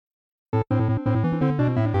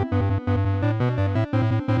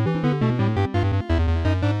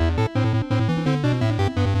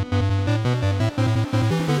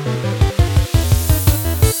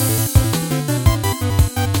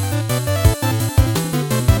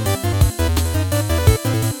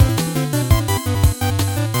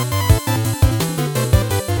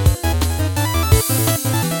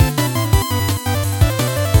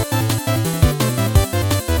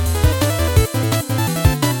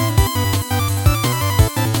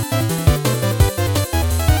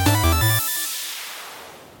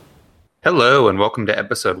Hello, and welcome to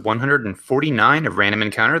episode 149 of Random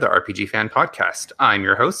Encounter, the RPG Fan Podcast. I'm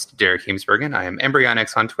your host, Derek Heemsbergen. I am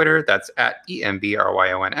Embryonix on Twitter. That's at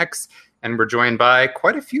EMBRYONX. And we're joined by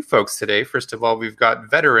quite a few folks today. First of all, we've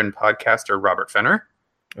got veteran podcaster Robert Fenner.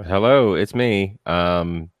 Hello, it's me. I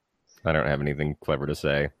don't have anything clever to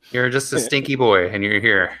say. You're just a stinky boy, and you're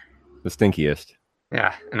here. The stinkiest.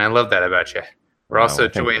 Yeah, and I love that about you. We're also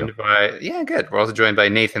joined by, We're also joined by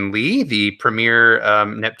Nathan Lee, the premier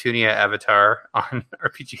Neptunia avatar on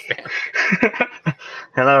RPG Fan.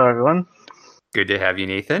 Hello, everyone. Good to have you,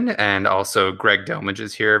 Nathan. And also Greg Delmage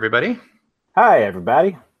is here, everybody. Hi,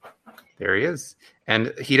 everybody. There he is.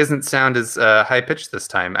 And he doesn't sound as high-pitched this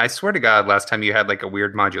time. I swear to God, last time you had like a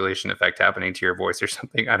weird modulation effect happening to your voice or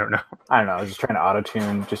something. I don't know. I was just trying to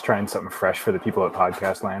auto-tune, just trying something fresh for the people at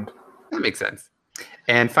Podcast Land. That makes sense.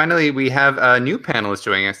 And finally, we have a new panelist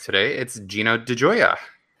joining us today. It's Gino DeGioia.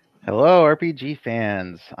 Hello, RPG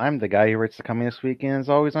fans. I'm the guy who writes the Coming This Week and is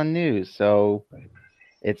always on news, so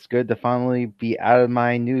it's good to finally be out of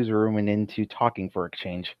my newsroom and into talking for a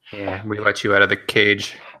change. Yeah, we let you out of the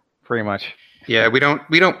cage. Pretty much. Yeah, we don't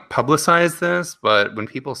publicize this, but when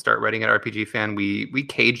people start writing at RPG Fan, we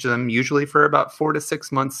cage them usually for about 4 to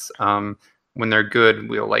 6 months. When they're good,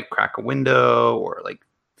 we'll like crack a window or like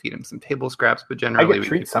feed them some table scraps, but generally I get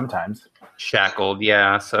treats sometimes. Shackled,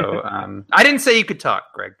 yeah. So I didn't say you could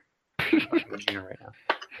talk, Greg. Gina right now.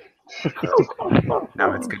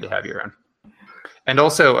 No, it's good to have you around. And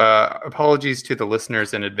also, apologies to the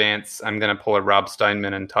listeners in advance. I'm going to pull a Rob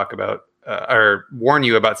Steinman and talk about or warn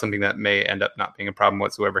you about something that may end up not being a problem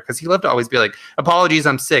whatsoever. Because he loved to always be like, "Apologies,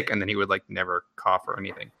 I'm sick," and then he would like never cough or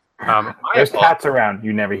anything. There's cats around.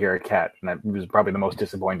 You never hear a cat, and that was probably the most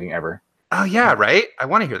disappointing ever. Oh yeah, right. I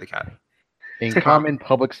want to hear the cat. In common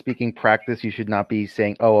public speaking practice, you should not be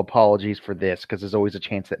saying, "Oh, apologies for this," because there's always a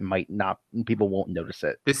chance that people won't notice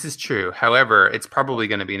it. This is true. However, it's probably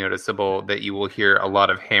going to be noticeable that you will hear a lot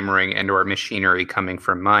of hammering and/or machinery coming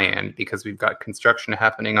from my end because we've got construction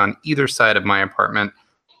happening on either side of my apartment.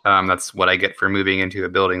 That's what I get for moving into a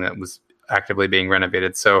building that was actively being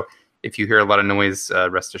renovated. So if you hear a lot of noise,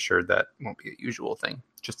 rest assured that won't be a usual thing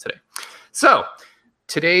just today. So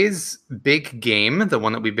today's big game, the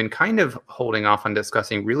one that we've been kind of holding off on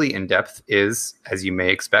discussing really in depth, is, as you may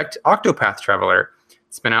expect, Octopath Traveler.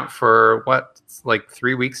 It's been out for, like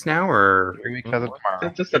 3 weeks now? Or 3 weeks as of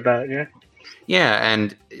tomorrow. Just about, yeah. Yeah,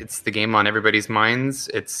 and it's the game on everybody's minds.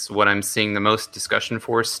 It's what I'm seeing the most discussion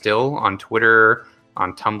for still on Twitter,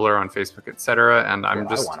 on Tumblr, on Facebook, etc. And I want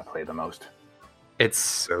to play the most. It's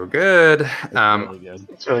so good. It's really good.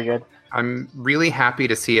 It's really good. I'm really happy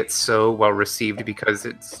to see it so well received because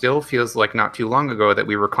it still feels like not too long ago that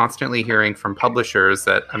we were constantly hearing from publishers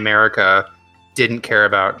that America didn't care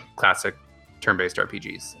about classic turn-based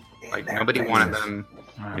RPGs. Like nobody wanted them,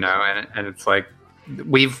 and it's like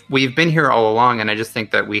we've been here all along, and I just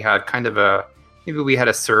think that we had kind of a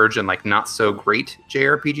surge in like not so great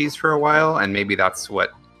JRPGs for a while, and maybe that's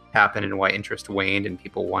what happened and why interest waned and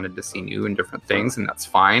people wanted to see new and different things, and that's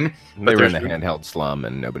fine. They were in the handheld slum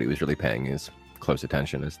and nobody was really paying as close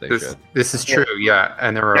attention as they should. This is true, yeah.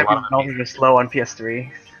 And there were a lot of developers were slow on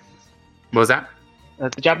PS3. What was that? The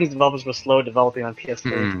Japanese developers were slow developing on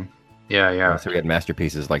PS3. Yeah. So we had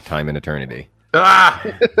masterpieces like Time and Eternity. Ah!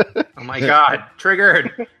 Oh my god,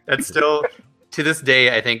 triggered. That's still, to this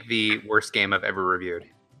day, I think the worst game I've ever reviewed.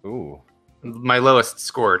 Ooh. My lowest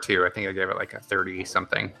score too. I think I gave it like a 30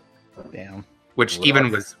 something. Damn. Which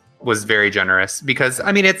even was very generous because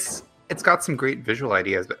I mean it's got some great visual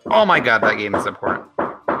ideas, but oh my god, that game is important.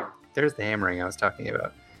 There's the hammering I was talking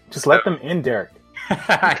about. Just let them in, Derek.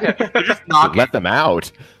 You're just knocking. Let them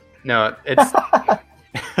out. No, it's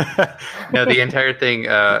no. The entire thing,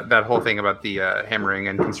 that whole thing about the hammering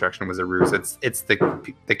and construction was a ruse. It's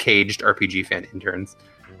the caged RPG fan interns.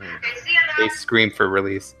 They scream for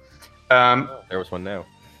release. There was one now.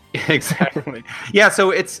 Exactly. Yeah,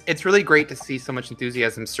 so it's really great to see so much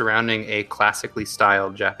enthusiasm surrounding a classically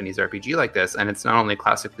styled Japanese RPG like this, and it's not only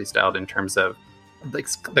classically styled in terms of like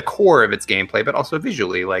the core of its gameplay, but also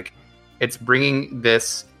visually. Like it's bringing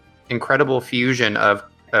this incredible fusion of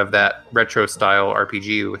that retro style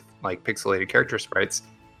RPG with like pixelated character sprites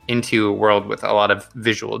into a world with a lot of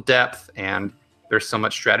visual depth, and there's so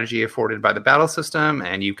much strategy afforded by the battle system,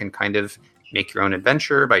 and you can kind of make your own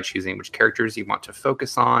adventure by choosing which characters you want to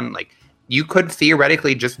focus on. Like you could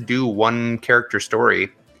theoretically just do one character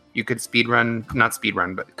story. You could not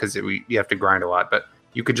speedrun, but because you have to grind a lot, but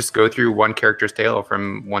you could just go through one character's tale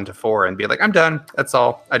from 1 to 4 and be like, I'm done. That's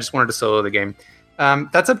all. I just wanted to solo the game.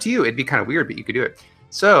 That's up to you. It'd be kind of weird, but you could do it.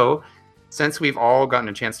 So since we've all gotten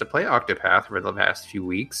a chance to play Octopath over the past few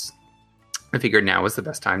weeks, I figured now was the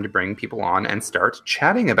best time to bring people on and start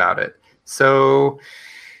chatting about it. So,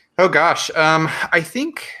 oh gosh, I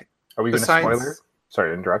think Are we going to spoiler? Sorry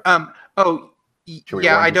to interrupt.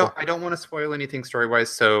 Yeah, I don't want to spoil anything story wise,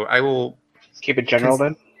 so I will keep it general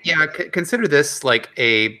then. Yeah, consider this like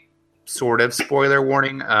a sort of spoiler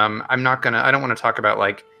warning. I don't want to talk about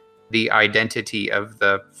like the identity of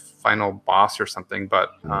the final boss or something,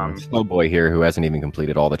 but Snowboy here who hasn't even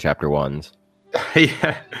completed all the chapter 1s.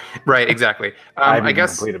 Yeah, right, exactly. I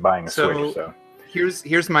guess completed buying a Switch, so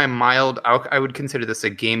here's my mild. I would consider this a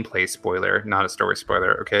gameplay spoiler, not a story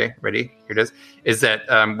spoiler. Okay, ready? Here it is. Is that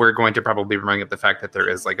we're going to probably bring up the fact that there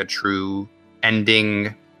is like a true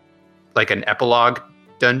ending, like an epilogue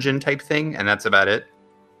dungeon type thing, and that's about it.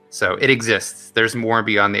 So it exists. There's more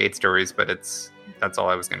beyond the 8 stories, but that's all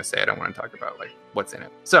I was going to say. I don't want to talk about like what's in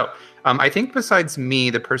it. So I think besides me,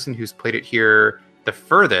 the person who's played it here the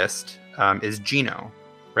furthest is Gino,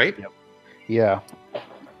 right? Yep. Yeah.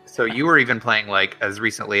 So you were even playing like as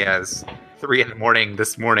recently as 3 a.m.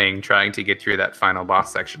 this morning, trying to get through that final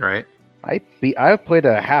boss section, right? I played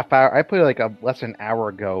a half hour. I played like less than an hour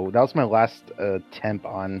ago. That was my last attempt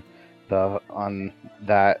on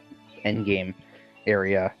that end game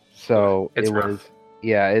area. So it's it rough. was,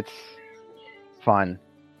 yeah, it's fun.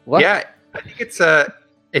 Yeah, I think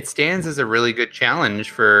it stands as a really good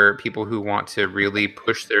challenge for people who want to really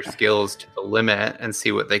push their skills to the limit and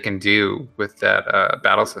see what they can do with that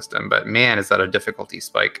battle system. But man, is that a difficulty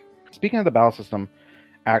spike. Speaking of the battle system,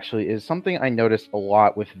 actually, is something I noticed a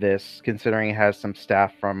lot with this, considering it has some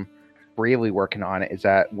staff from Bravely working on it, is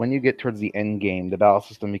that when you get towards the end game, the battle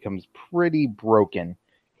system becomes pretty broken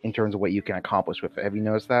in terms of what you can accomplish with it. Have you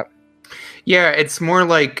noticed that? Yeah, it's more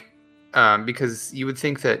like because you would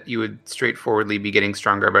think that you would straightforwardly be getting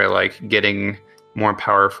stronger by like getting more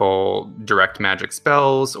powerful direct magic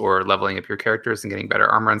spells or leveling up your characters and getting better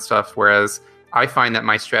armor and stuff. Whereas I find that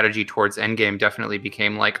my strategy towards endgame definitely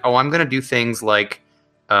became like, oh, I'm going to do things like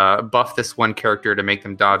buff this one character to make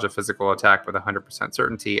them dodge a physical attack with 100%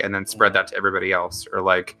 certainty and then spread that to everybody else. Or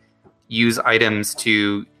like use items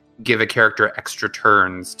to give a character extra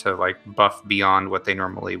turns to like buff beyond what they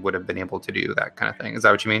normally would have been able to do, that kind of thing. Is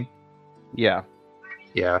that what you mean? Yeah.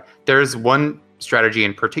 Yeah. There's one strategy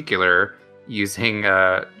in particular using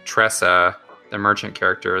Tressa, the merchant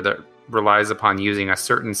character, that relies upon using a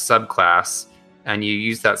certain subclass, and you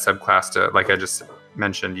use that subclass to, like I just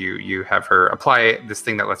mentioned, you have her apply this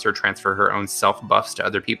thing that lets her transfer her own self buffs to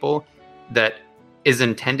other people that is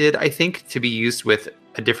intended, I think, to be used with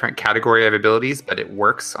a different category of abilities, but it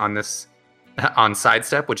works on this on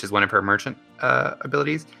Sidestep, which is one of her merchant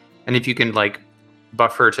abilities. And if you can like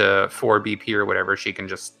buff her to 4 BP or whatever, she can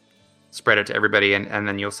just spread it to everybody, and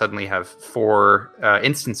then you'll suddenly have 4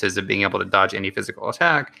 instances of being able to dodge any physical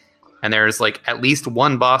attack. And there's like at least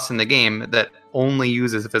one boss in the game that only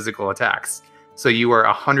uses physical attacks. So you are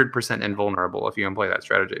 100% invulnerable if you employ that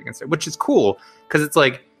strategy against it, which is cool because it's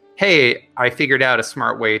like, hey, I figured out a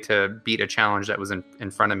smart way to beat a challenge that was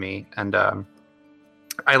in front of me. And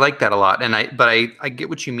I like that a lot. And I get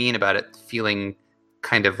what you mean about it feeling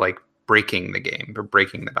kind of like breaking the game or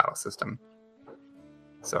breaking the battle system.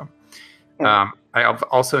 So I've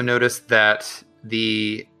also noticed that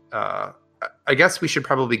I guess we should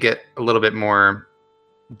probably get a little bit more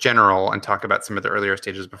general and talk about some of the earlier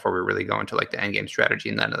stages before we really go into like the end game strategy.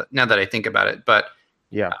 And then now that I think about it, but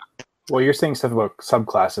yeah. Well, you're saying stuff about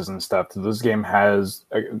subclasses and stuff. This game has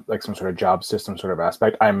like some sort of job system sort of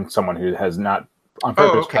aspect. I'm someone who has not on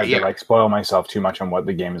purpose tried to like spoil myself too much on what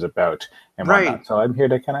the game is about and whatnot. So I'm here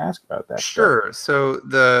to kind of ask about that. Sure. So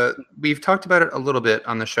we've talked about it a little bit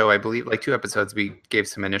on the show. I believe like 2 episodes we gave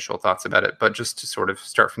some initial thoughts about it, but just to sort of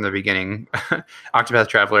start from the beginning, Octopath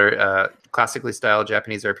Traveler, classically styled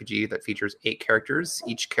Japanese RPG that features 8 characters.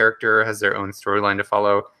 Each character has their own storyline to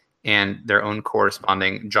follow and their own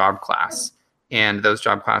corresponding job class. And those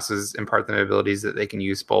job classes impart them abilities that they can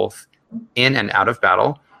use both in and out of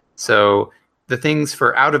battle. So the things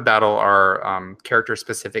for out of battle are character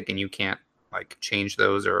specific, and you can't like change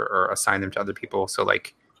those or assign them to other people. So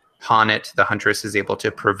like Haunit, the huntress, is able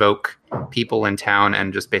to provoke people in town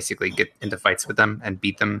and just basically get into fights with them and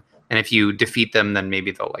beat them. And if you defeat them, then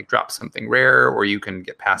maybe they'll like drop something rare, or you can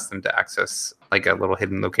get past them to access like a little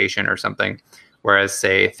hidden location or something. Whereas,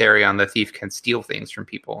 say, Therion the Thief can steal things from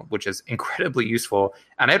people, which is incredibly useful.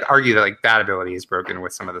 And I'd argue that like that ability is broken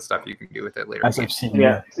with some of the stuff you can do with it later. As I've seen,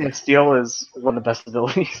 yeah, and steal is one of the best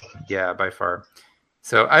abilities. Yeah, by far.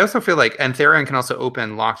 So I also feel like, and Therion can also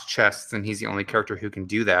open locked chests, and he's the only character who can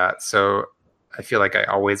do that. So I feel like I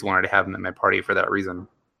always wanted to have him in my party for that reason.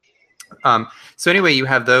 So anyway, you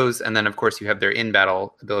have those, and then of course you have their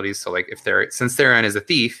in-battle abilities. So like since Therion is a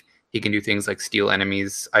thief, He can do things like steal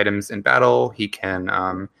enemies' items in battle. He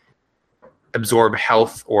can absorb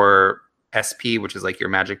health or SP, which is like your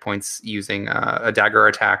magic points using a dagger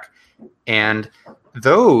attack. And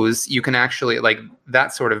those you can actually, like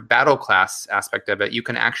that sort of battle class aspect of it, you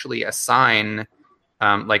can actually assign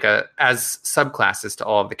as subclasses to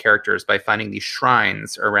all of the characters by finding these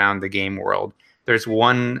shrines around the game world. There's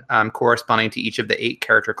one corresponding to each of the 8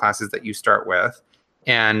 character classes that you start with.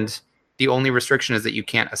 And the only restriction is that you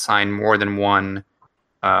can't assign more than one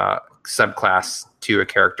subclass to a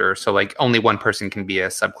character. So like only one person can be a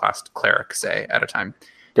subclass cleric, say, at a time.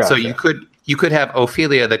 Gotcha. So you could have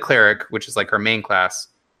Ophelia the cleric, which is like her main class,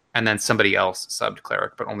 and then somebody else subbed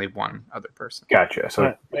cleric, but only one other person. Gotcha. So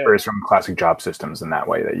it differs from classic job systems in that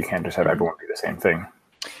way, that you can't just have everyone do the same thing.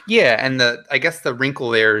 Yeah, and I guess the wrinkle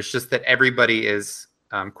there is just that everybody is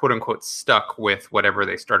quote unquote stuck with whatever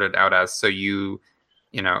they started out as. So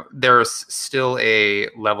there's still a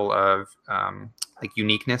level of like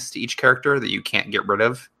uniqueness to each character that you can't get rid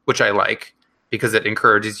of, which I like, because it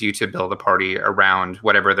encourages you to build a party around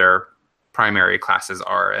whatever their primary classes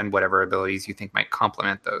are and whatever abilities you think might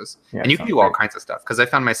complement those. Yeah, and you can do all kinds of stuff, because I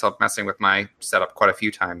found myself messing with my setup quite a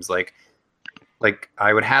few times. Like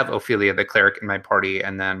I would have Ophelia the cleric in my party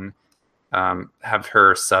and then have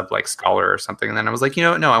her sub like scholar or something. And then I was like,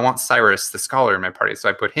 no, I want Cyrus the scholar in my party. So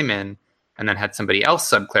I put him in and then had somebody else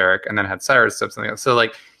sub cleric and then had Cyrus sub something else. So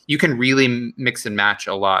like you can really mix and match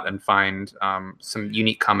a lot and find some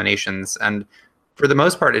unique combinations. And for the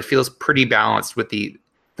most part, it feels pretty balanced, with the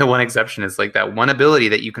one exception is like that one ability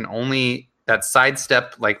that you can only, that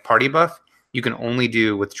sidestep like party buff, you can only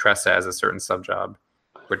do with Tressa as a certain sub job,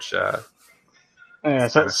 which so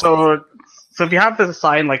if you have to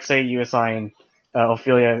assign, like say you assign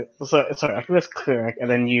Ophelia, Ophelia's cleric, and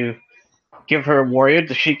then you give her a warrior,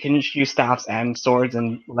 can she use staffs and swords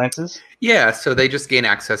and lances? Yeah, so they just gain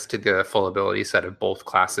access to the full ability set of both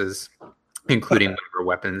classes, including whatever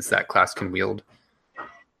weapons that class can wield.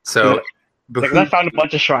 So I found a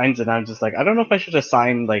bunch of shrines and I'm just like, I don't know if I should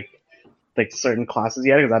assign like certain classes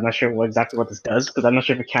yet, because I'm not sure exactly what this does, because I'm not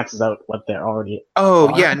sure if it cancels out what they're already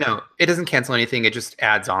on. Yeah, no, it doesn't cancel anything. It just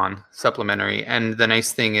adds on supplementary. And the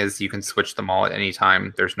nice thing is you can switch them all at any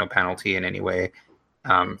time. There's no penalty in any way.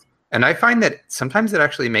 And I find that sometimes it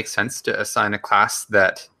actually makes sense to assign a class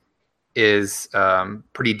that is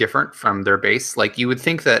pretty different from their base. Like you would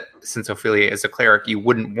think that since Ophelia is a cleric, you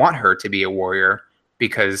wouldn't want her to be a warrior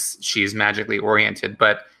because she's magically oriented.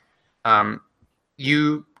 But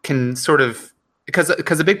you can sort of,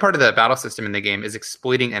 because a big part of the battle system in the game is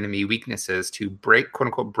exploiting enemy weaknesses to break, quote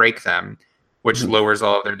unquote, break them, which lowers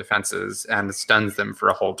all of their defenses and stuns them for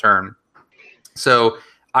a whole turn. So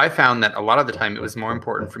I found that a lot of the time it was more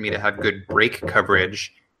important for me to have good break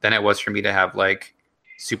coverage than it was for me to have like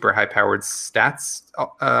super high powered stats.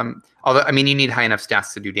 Although, I mean, you need high enough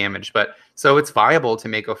stats to do damage, but so it's viable to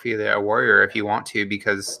make Ophelia a warrior if you want to,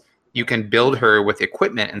 because you can build her with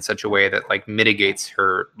equipment in such a way that like mitigates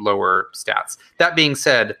her lower stats. That being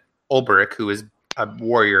said, Ulbrich, who is a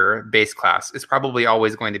warrior base class, is probably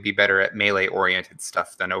always going to be better at melee oriented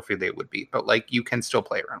stuff than Ophelia would be, but like you can still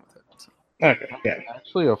play around with it. So. Okay. Yeah.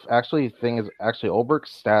 Actually,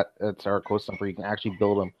 Ulbrich's stat at our close number, you can actually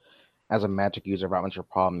build him as a magic user without much of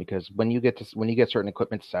a problem, because when you get certain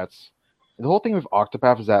equipment sets, the whole thing with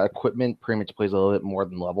Octopath is that equipment pretty much plays a little bit more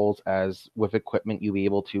than levels. As with equipment, you'll be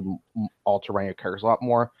able to alter around your characters a lot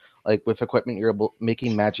more. Like with equipment,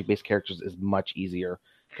 making magic-based characters is much easier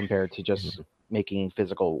compared to just making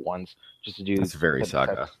physical ones. Just to do. It's very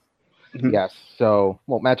Saga. Yes. So,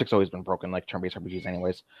 magic's always been broken, like turn-based RPGs,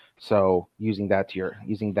 anyways. So using that to your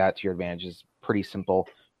advantage is pretty simple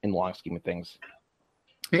in the long scheme of things.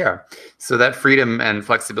 Yeah. So that freedom and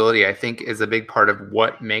flexibility, I think, is a big part of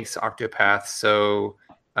what makes Octopath so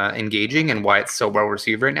engaging and why it's so well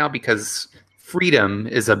received right now, because freedom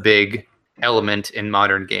is a big element in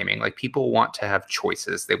modern gaming. Like people want to have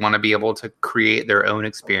choices. They want to be able to create their own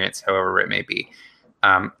experience, however it may be.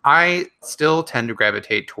 I still tend to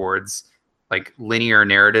gravitate towards like linear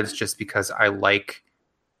narratives just because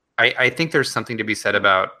I think there's something to be said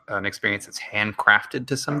about an experience that's handcrafted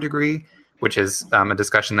to some degree, which is a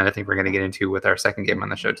discussion that I think we're going to get into with our second game on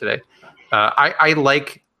the show today. I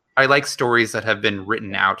like stories that have been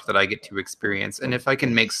written out that I get to experience, and if I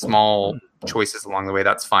can make small choices along the way,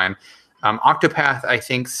 that's fine. Octopath, I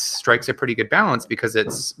think, strikes a pretty good balance because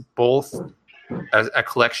it's both a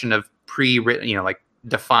collection of pre-written, like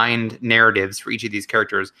defined narratives for each of these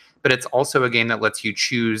characters, but it's also a game that lets you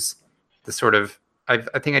choose the sort of, I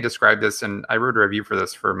think I described this, and I wrote a review for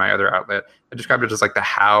this for my other outlet. I described it as like the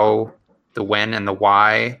how, the when, and the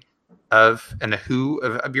why of and the who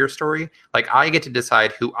of your story. Like I get to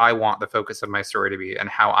decide who I want the focus of my story to be and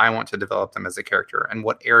how I want to develop them as a character and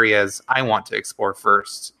what areas I want to explore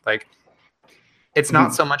first. Like it's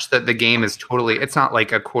not so much that the game is it's not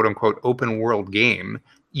like a quote unquote open world game.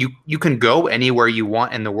 You can go anywhere you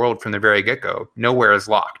want in the world from the very get-go. Nowhere is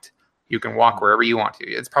locked. You can walk wherever you want to.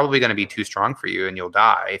 It's probably going to be too strong for you and you'll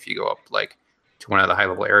die if you go up like to one of the high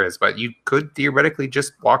level areas, but you could theoretically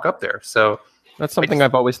just walk up there. So that's something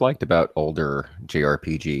I've always liked about older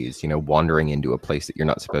JRPGs, wandering into a place that you're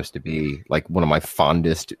not supposed to be. Like one of my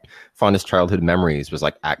fondest childhood memories was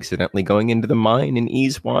like accidentally going into the mine in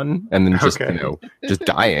Ys 1 and then just, just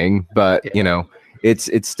dying. But,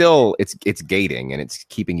 it's still gating and it's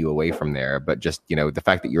keeping you away from there. But just, the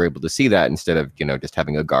fact that you're able to see that instead of, just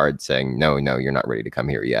having a guard saying, no, you're not ready to come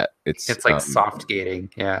here yet. It's like soft gating.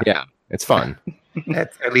 Yeah. Yeah. It's fun.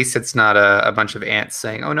 At least it's not a bunch of ants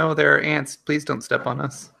saying, "Oh no, there are ants! Please don't step on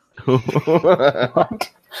us." I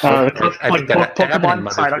think that Pokemon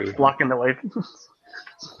Psyduck's blocking the way.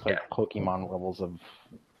 Pokemon levels of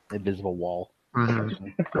invisible wall.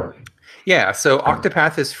 Mm-hmm. Yeah, so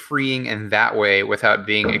Octopath is freeing in that way without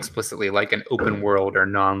being explicitly like an open world or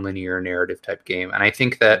non-linear narrative type game, and I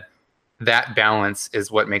think that balance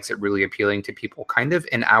is what makes it really appealing to people, kind of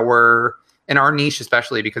in our niche,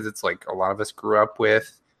 especially because it's like a lot of us grew up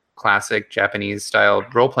with classic Japanese style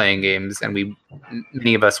role-playing games, and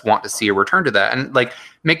many of us want to see a return to that. And like,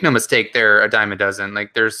 make no mistake, they're a dime a dozen.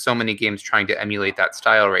 Like, there's so many games trying to emulate that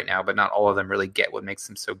style right now, but not all of them really get what makes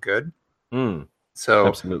them so good. So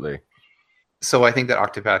absolutely. So I think that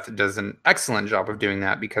Octopath does an excellent job of doing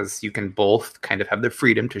that because you can both kind of have the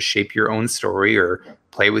freedom to shape your own story or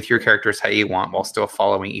play with your characters how you want while still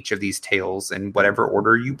following each of these tales in whatever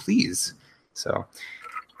order you please. So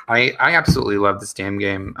I absolutely love this damn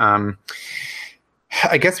game.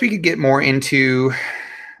 I guess we could get more into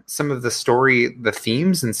some of the story, the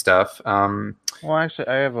themes and stuff. Well, actually,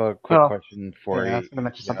 I have a quick question for you. I was going to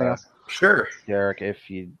mention something else. Sure. Derek, if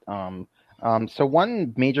you... so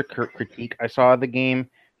one major critique I saw of the game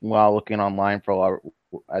while looking online for a lot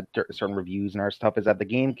of certain reviews and our stuff is that the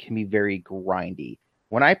game can be very grindy.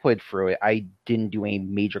 When I played through it, I didn't do any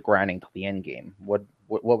major grinding till the end game. What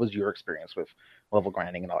was your experience with level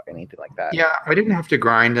grinding and anything like that? Yeah, I didn't have to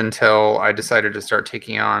grind until I decided to start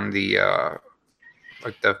taking on the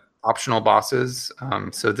optional bosses.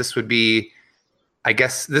 So this would be, I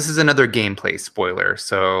guess, this is another gameplay spoiler.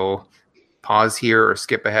 So pause here or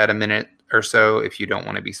skip ahead a minute or so if you don't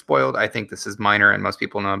want to be spoiled. I think this is minor and most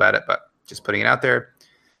people know about it, but just putting it out there.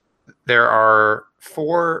 There are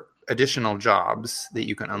 4 additional jobs that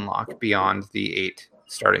you can unlock beyond the 8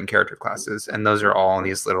 starting character classes, and those are all in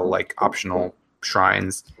these little like optional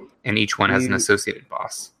shrines, and each one has an associated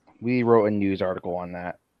boss. We wrote a news article on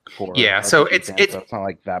that. So it's not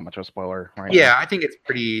like that much of a spoiler, right? Yeah, I think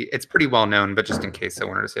it's pretty well known, but just in case I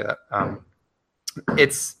wanted to say that.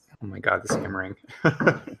 It's oh my god, this hammering.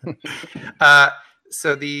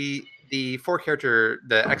 So the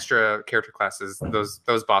extra character classes,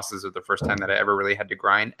 those bosses are the first time that I ever really had to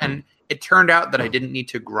grind. And it turned out that I didn't need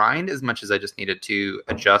to grind as much as I just needed to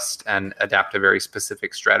adjust and adapt a very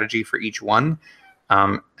specific strategy for each one.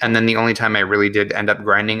 And then the only time I really did end up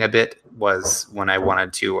grinding a bit was when I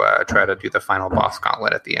wanted to try to do the final boss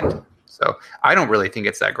gauntlet at the end. So I don't really think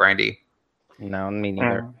it's that grindy. No, me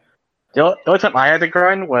neither. The only time I had to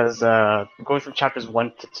grind was going from chapters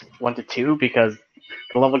 1 to 2 because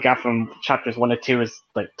the level gap from chapters 1 to 2 is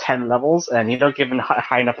like 10 levels, and you don't give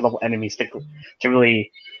high enough level enemies to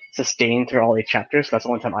really sustain through all 8 chapters. So that's the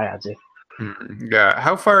only time I had to. Yeah.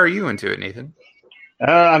 How far are you into it, Nathan?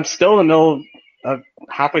 I'm still in the middle of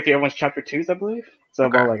halfway through everyone's chapter 2s, I believe. So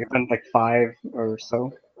about I've done like 5 or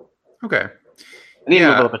so. Okay. I need to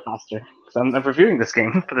move a little bit faster because I'm reviewing this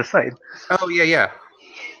game for the site. Oh yeah.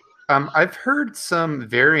 I've heard some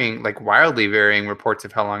wildly varying reports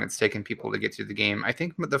of how long it's taken people to get through the game. I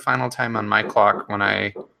think the final time on my clock when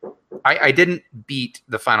I didn't beat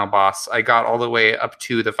the final boss. I got all the way up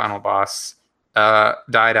to the final boss,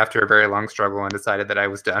 died after a very long struggle and decided that I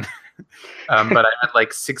was done. But I had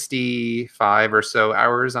like 65 or so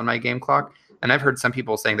hours on my game clock. And I've heard some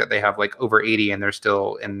people saying that they have like over 80 and they're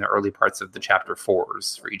still in the early parts of the chapter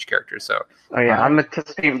 4s for each character. So I'm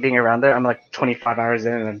anticipating being around there. I'm like 25 hours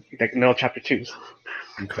in and like middle of chapter 2s.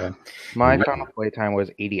 Okay. My final playtime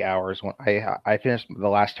was 80 hours. When I finished the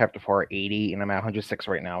last chapter 4 at 80, and I'm at 106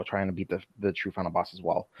 right now, trying to beat the true final boss as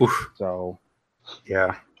well. Oof. So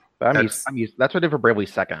yeah. But I'm used. That's what I did for Bravely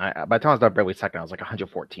Second. By the time I was done Bravely Second, I was like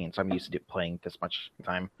 114. So I'm used to playing this much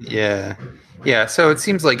time. Yeah. So it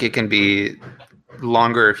seems like it can be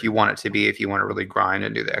longer if you want it to be. If you want to really grind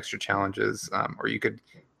and do the extra challenges, or you could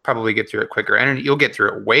probably get through it quicker, and you'll get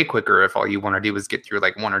through it way quicker if all you want to do is get through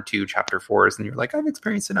like 1 or 2 chapter 4s, and you're like, I've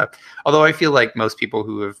experienced enough. Although I feel like most people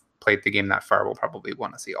who have played the game that far will probably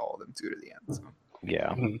want to see all of them through to the end. So.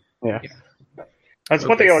 Yeah. Yeah. That's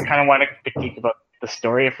one thing I kind of want to critique about the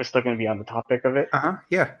story, if we're still going to be on the topic of it.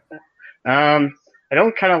 Yeah. I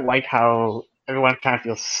don't kind of like how everyone kind of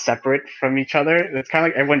feels separate from each other. It's kind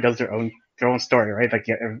of like everyone does their own story, right? Like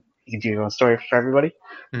you can do your own story for everybody.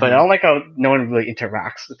 Mm-hmm. But I don't like how no one really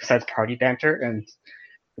interacts besides party banter, and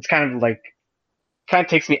it's kind of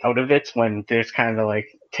takes me out of it when there's kind of like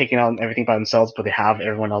taking on everything by themselves, but they have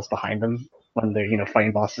everyone else behind them when they're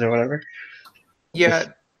fighting bosses or whatever. Yeah,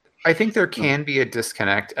 I think there can be a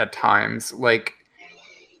disconnect at times. Like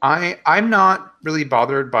I'm not really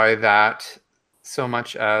bothered by that so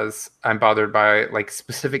much as I'm bothered by like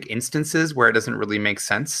specific instances where it doesn't really make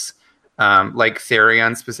sense. Like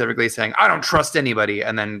Therion specifically saying, I don't trust anybody,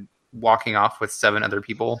 and then walking off with 7 other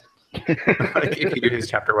people. Like if you do his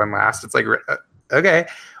chapter 1 last, it's like, okay.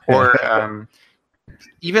 Or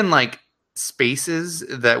even like spaces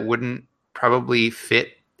that wouldn't probably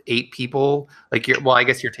fit 8 people. Like I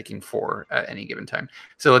guess you're taking 4 at any given time.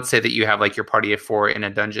 So let's say that you have like your party of 4 in a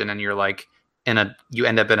dungeon, and you're like you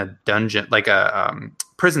end up in a dungeon, like a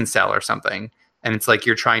prison cell or something. And it's like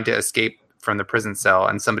you're trying to escape from the prison cell,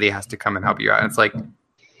 and somebody has to come and help you out. And it's like,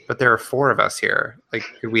 but there are 4 of us here. Like,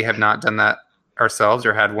 could we have not done that ourselves,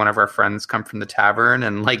 or had one of our friends come from the tavern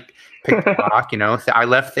and like pick the lock? I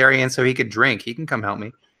left Therion so he could drink. He can come help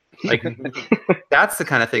me. Like, that's the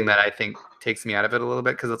kind of thing that I think takes me out of it a little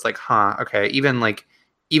bit, because it's like, okay,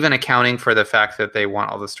 even accounting for the fact that they want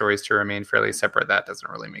all the stories to remain fairly separate, that doesn't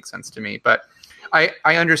really make sense to me. But I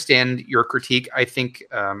understand your critique. I think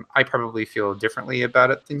I probably feel differently about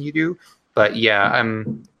it than you do. But yeah,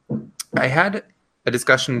 I had a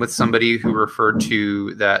discussion with somebody who referred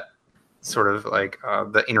to that sort of like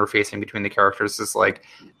the interfacing between the characters is like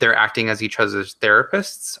they're acting as each other's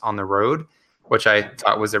therapists on the road, which I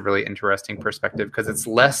thought was a really interesting perspective, because it's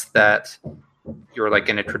less that you're like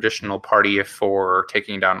in a traditional party of 4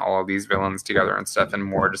 taking down all of these villains together and stuff, and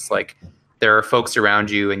more just like there are folks around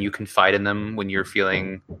you and you confide in them when you're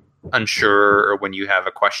feeling unsure, or when you have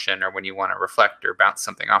a question, or when you want to reflect or bounce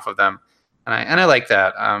something off of them. And I like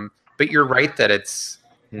that. But you're right that it's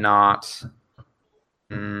not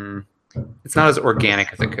as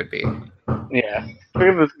organic as it could be. Yeah.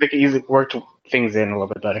 They could easily work things in a little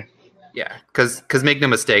bit better. Yeah, because make no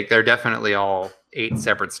mistake, they're definitely all 8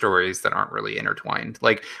 separate stories that aren't really intertwined.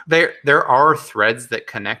 Like there are threads that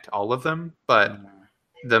connect all of them, but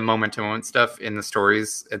the moment-to-moment stuff in the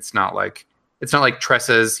stories, it's not like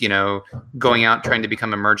Tressa's, going out trying to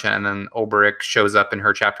become a merchant, and then Ulberich shows up in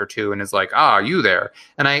her chapter 2 and is like, you there.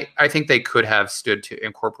 And I think they could have stood to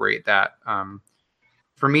incorporate that.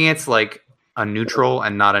 For me, it's like a neutral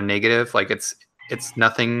and not a negative. Like it's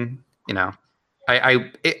nothing,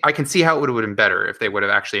 I can see how it would have been better if they would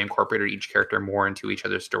have actually incorporated each character more into each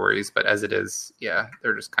other's stories. But as it is, yeah,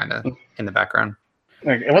 they're just kind of in the background.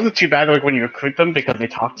 Like, it wasn't too bad like when you recruit them, because they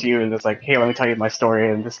talk to you and it's like, hey, let me tell you my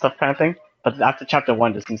story and this stuff kind of thing. But after chapter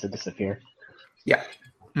 1, it seems to disappear. Yeah,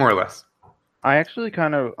 more or less. I actually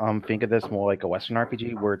kind of think of this more like a Western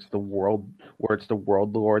RPG, where it's the world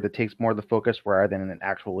lore that takes more of the focus rather than an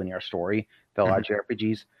actual linear story that a lot of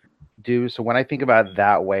RPGs do. So when I think about it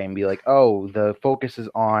that way and be like, oh, the focus is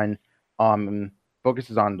on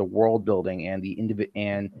the world building and the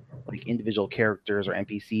individual characters or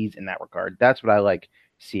NPCs in that regard, that's what I like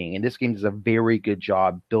seeing. And this game does a very good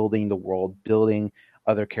job building the world, building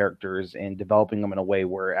other characters, and developing them in a way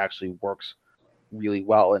where it actually works really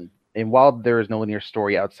well. And while there is no linear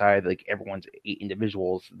story outside like everyone's 8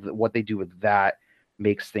 individuals, what they do with that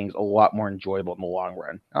makes things a lot more enjoyable in the long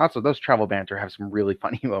run. Also, those travel banter have some really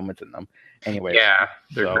funny moments in them. Anyway, yeah,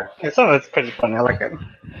 some of it's pretty funny. I like it.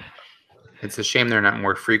 It's a shame they're not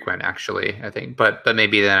more frequent, actually. I think, but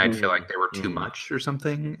maybe then I'd feel like they were too much or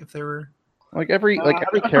something if they were. Every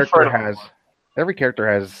character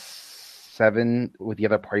has 7 with the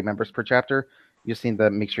other party members per chapter. You just need to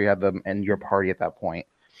make sure you have them in your party at that point.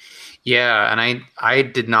 Yeah, and I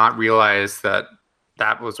did not realize that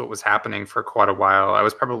was what was happening for quite a while. I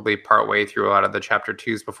was probably partway through a lot of the chapter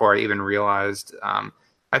 2s before I even realized.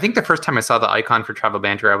 I think the first time I saw the icon for Travel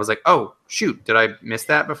Banter, I was like, oh, shoot, did I miss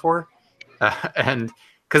that before? And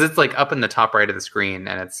because it's like up in the top right of the screen,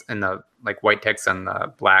 and it's in the like white text and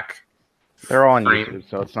the black. They're all on YouTube,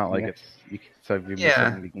 so it's not like it's. So if you miss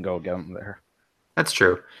them, you can go get them there. That's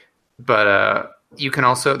true, but you can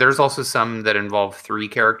also. There's also some that involve 3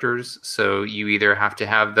 characters, so you either have to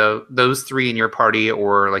have those 3 in your party,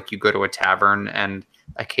 or like you go to a tavern and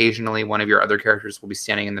occasionally one of your other characters will be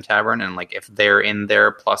standing in the tavern, and like if they're in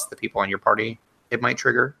there plus the people in your party, it might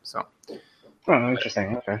trigger. So, oh,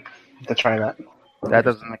 interesting. Okay, to try that. That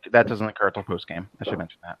doesn't occur until post game. I should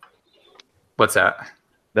mention that. What's that?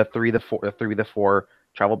 The 3 to 4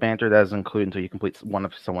 travel banter that is included until you complete one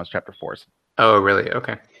of someone's chapter 4s. Oh, really?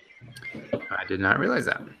 Okay. I did not realize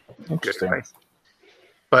that. Interesting. Good advice.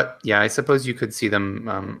 But yeah, I suppose you could see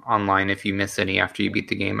them online if you miss any after you beat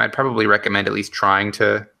the game. I'd probably recommend at least trying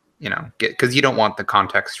to, get, because you don't want the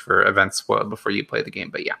context for events spoiled before you play the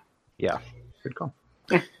game. But yeah, good call.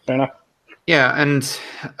 Fair enough. Yeah, and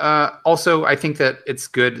also I think that it's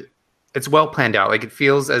good. It's well planned out. Like it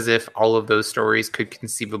feels as if all of those stories could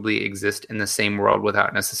conceivably exist in the same world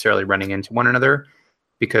without necessarily running into one another,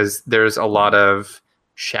 because there's a lot of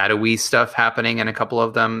shadowy stuff happening in a couple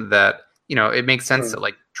of them that, it makes sense that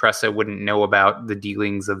like Tressa wouldn't know about the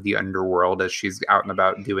dealings of the underworld as she's out and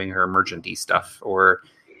about doing her merchanty stuff, or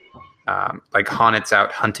like Honnet's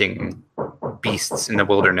out hunting beasts in the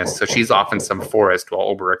wilderness, so she's off in some forest while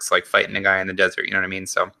Olberic's like fighting a guy in the desert. You know what I mean?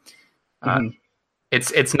 So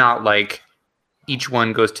it's not like each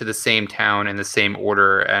one goes to the same town in the same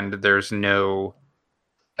order, and there's no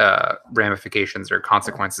ramifications or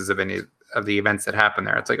consequences of any of the events that happen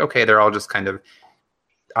there. It's like, okay, they're all just kind of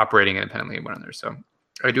operating independently of one another. So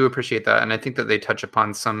I do appreciate that, and I think that they touch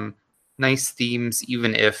upon some nice themes,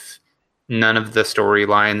 even if none of the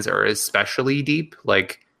storylines are especially deep.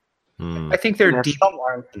 Like I think they're deep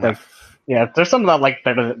enough. There's some that like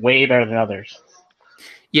way better than others.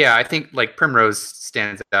 Yeah, I think like Primrose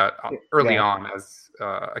stands out early on as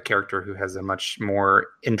a character who has a much more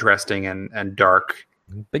interesting and dark,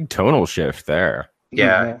 big tonal shift there.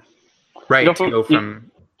 Yeah. Right. To go from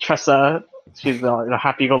Tressa, she's a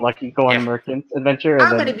happy-go-lucky go on a merchant adventure. And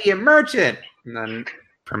I'm going to be a merchant, and then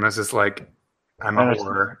Primrose is like, I'm a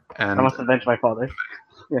whore, and I must avenge my father.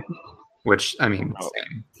 Yeah. Which, I mean,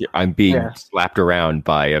 I'm being slapped around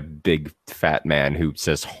by a big fat man who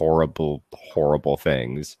says horrible, horrible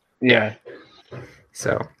things. Yeah.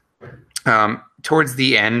 So, towards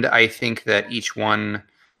the end, I think that each one,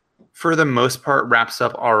 for the most part, wraps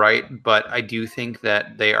up all right. But I do think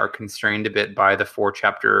that they are constrained a bit by the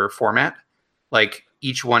 4-chapter format. Like,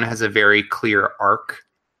 each one has a very clear arc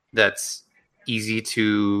that's easy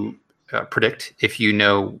to predict if you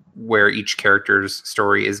know where each character's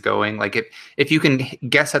story is going. Like if you can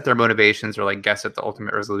guess at their motivations or like guess at the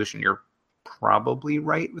ultimate resolution, you're probably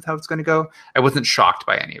right with how it's going to go. I wasn't shocked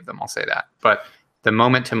by any of them, I'll say that. But the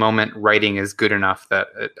moment to moment writing is good enough that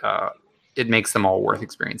it makes them all worth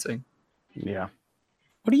experiencing. Yeah.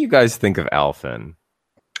 What do you guys think of Alphen?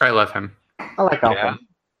 I love him. I like Alphen.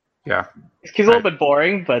 Yeah. He's a little bit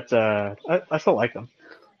boring, but I still like him.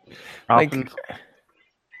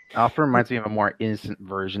 Alphen reminds me of a more innocent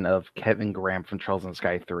version of Kevin Graham from Trails in the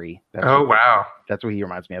Sky 3. Wow. That's what he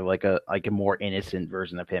reminds me of, like a more innocent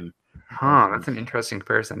version of him. Huh, that's an interesting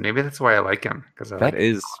comparison. Maybe that's why I like him.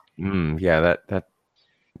 That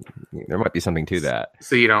there might be something to that.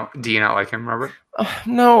 So do you not like him, Robert?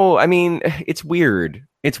 No, I mean, it's weird.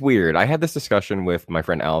 It's weird. I had this discussion with my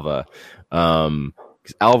friend Alva, because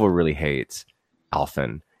Alva really hates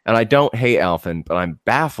Alphen. And I don't hate Alphen, but I'm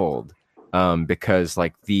baffled. Because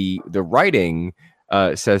like the writing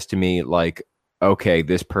says to me like, okay,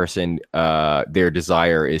 this person their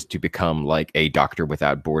desire is to become like a doctor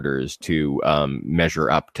without borders, to measure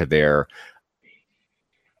up to their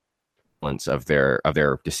of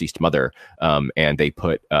their deceased mother, and they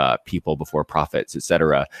put people before prophets,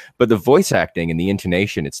 etc. But the voice acting and the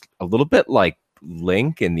intonation, it's a little bit like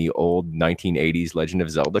Link in the old 1980s Legend of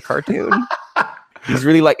Zelda cartoon. He's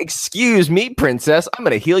really like, excuse me, princess, I'm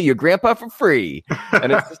going to heal your grandpa for free.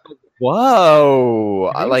 And it's just like,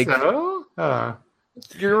 whoa.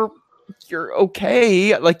 You're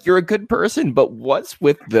okay. Like, you're a good person, but what's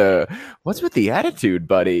with the attitude,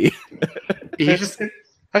 buddy? Actually,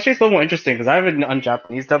 it's a little more interesting because I have it on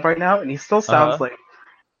Japanese dub right now, and he still sounds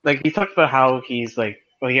like he talked about how he's like,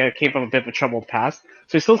 well, he came from a bit of a troubled past,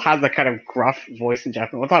 so he still has that kind of gruff voice in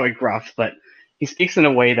Japanese. Well, not like gruff, but he speaks in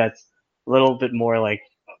a way that's a little bit more like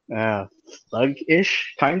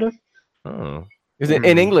thug-ish, kind of. Oh.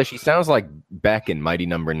 In English, he sounds like Beck in Mighty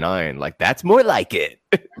Number 9. Like, that's more like it.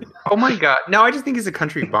 Oh my god. No, I just think he's a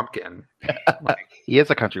country bumpkin. He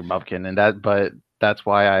is a country bumpkin, but that's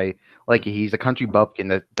why I like it. He's a country bumpkin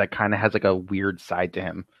that kind of has like a weird side to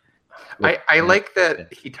him. I like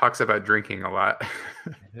that he talks about drinking a lot.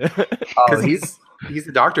 Because he's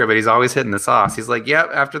a doctor, but he's always hitting the sauce. He's like,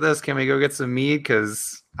 yep, after this, can we go get some mead?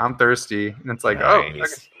 Because I'm thirsty. And it's like, nice. Oh, okay.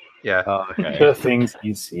 Yeah. Oh, okay. The things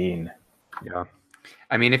he's seen. Yeah.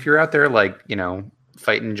 I mean, if you're out there, like,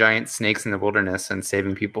 fighting giant snakes in the wilderness and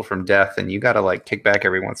saving people from death, and you got to like kick back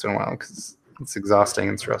every once in a while because it's exhausting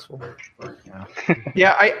and stressful.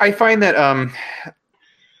 Yeah, I find that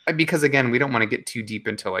because again, we don't want to get too deep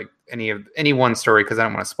into like any one story because I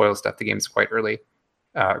don't want to spoil stuff. The game's quite early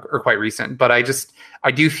or quite recent, but I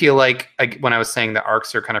do feel like when I was saying the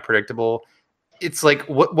arcs are kind of predictable, it's like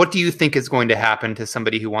what do you think is going to happen to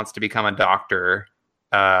somebody who wants to become a doctor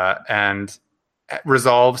and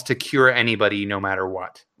resolves to cure anybody no matter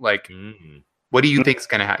what? Like, what do you think is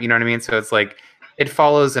going to happen? You know what I mean? So it's like it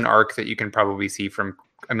follows an arc that you can probably see from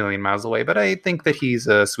a million miles away. But I think that he's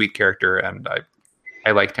a sweet character, and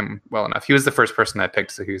I liked him well enough. He was the first person I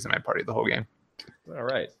picked, so he was in my party the whole game. All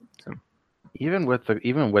right. So. Even with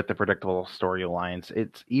the predictable storylines,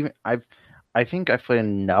 I think I've played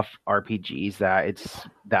enough RPGs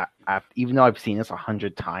even though I've seen this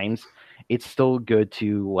 100 times, it's still good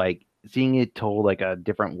to like seeing it told like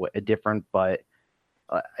the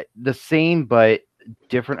same but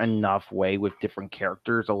different enough way with different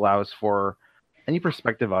characters allows for any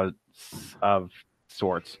perspective of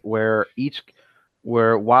sorts where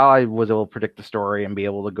while I was able to predict the story and be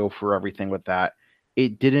able to go through everything with that,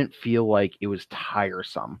 it didn't feel like it was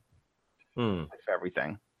tiresome with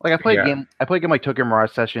everything. Like I play a game like Tokyo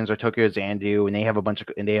Mirage Sessions or Tokyo Xanadu, and they have a bunch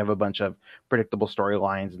of predictable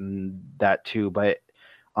storylines and that too. But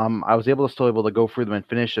I was able to go through them and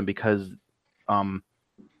finish them because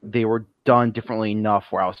they were done differently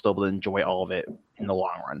enough where I was still able to enjoy all of it in the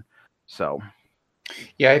long run. So,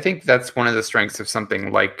 yeah, I think that's one of the strengths of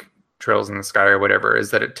something like Trails in the Sky or whatever, is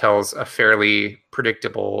that it tells a fairly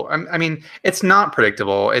predictable. I mean, it's not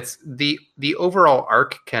predictable. It's the overall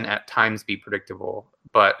arc can at times be predictable,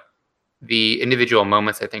 but the individual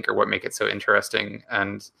moments I think are what make it so interesting.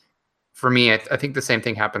 And for me, I think the same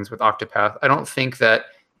thing happens with Octopath. I don't think that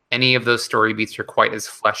any of those story beats are quite as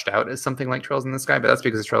fleshed out as something like Trails in the Sky, but that's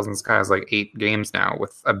because Trails in the Sky has like 8 games now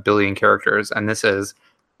with 1 billion characters, and this is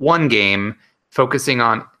one game focusing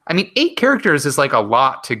on. I mean, 8 characters is like a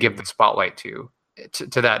lot to give the spotlight to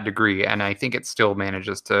that degree, and I think it still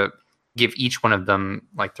manages to give each one of them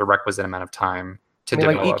like the requisite amount of time to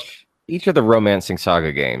develop. Like each of the Romancing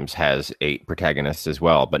Saga games has 8 protagonists as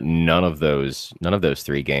well, but none of those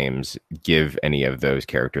 3 games give any of those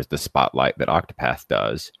characters the spotlight that Octopath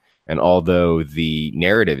does. And although the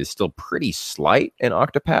narrative is still pretty slight in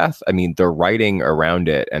Octopath, I mean, the writing around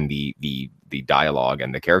it and the dialogue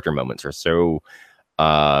and the character moments are so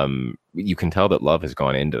you can tell that love has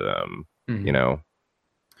gone into them, you know?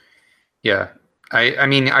 Yeah. I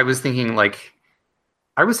mean, I was thinking that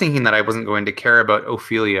I wasn't going to care about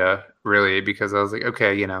Ophelia really, because I was like,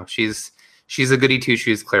 okay, you know, she's a goody two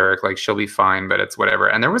shoes cleric, like she'll be fine, but it's whatever.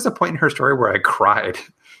 And there was a point in her story where I cried.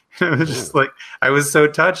 It was just like, I was so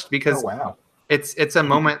touched because it's a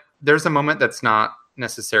moment. There's a moment that's not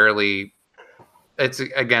necessarily, it's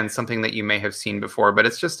again, something that you may have seen before, but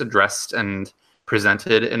it's just addressed and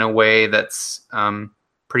presented in a way that's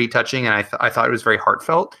pretty touching. And I thought it was very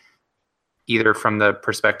heartfelt, either from the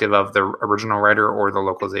perspective of the original writer or the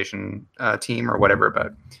localization team or whatever.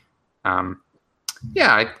 But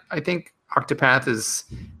yeah, I think Octopath is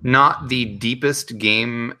not the deepest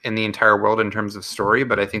game in the entire world in terms of story,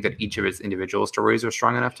 but I think that each of its individual stories are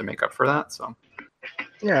strong enough to make up for that. So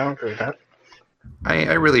yeah, I'll agree with that.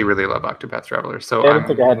 I really, really love Octopath Traveler. So I don't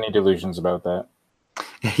think I had any delusions about that.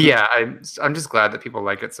 Yeah, I'm just glad that people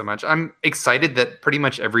like it so much. I'm excited that pretty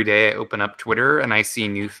much every day I open up Twitter and I see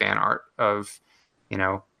new fan art of, you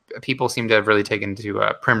know, people seem to have really taken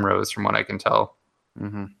to Primrose from what I can tell.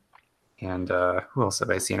 Mm-hmm. And who else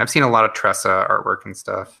have I seen? I've seen a lot of Tressa artwork and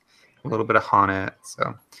stuff, a little bit of Haunted.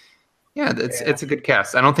 So yeah, it's a good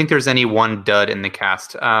cast. I don't think there's any one dud in the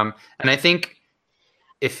cast. And I think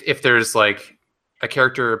if there's like a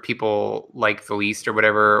character people like the least or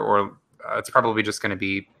whatever, or it's probably just going to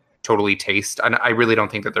be totally taste. I really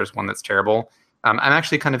don't think that there's one that's terrible. I'm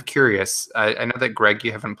actually kind of curious. I know that Greg,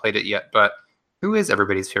 you haven't played it yet, but who is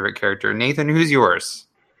everybody's favorite character? Nathan, who's yours?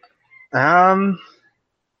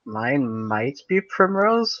 Mine might be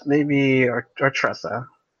Primrose, maybe, or Tressa.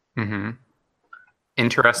 Mm-hmm.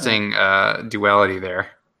 Interesting duality there.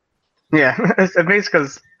 Yeah, it's amazing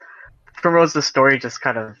because Primrose's story just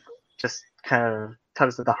kind of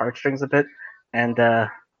tugs at the heartstrings a bit, and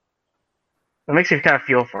it makes you kind of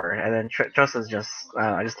feel for her. And then Tressa's just,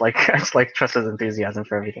 I just like Tressa's enthusiasm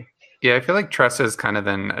for everything. Yeah, I feel like Tressa's kind of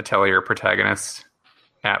an Atelier protagonist.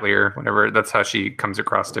 Atelier, whatever. That's how she comes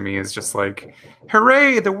across to me, is just like,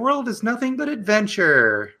 hooray, the world is nothing but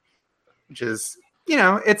adventure. Which is, you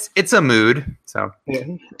know, it's a mood. So,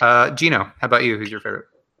 Gino, how about you? Who's your favorite?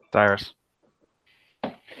 Cyrus.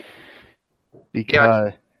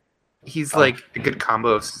 Because He's like a good combo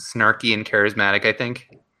of snarky and charismatic, I think.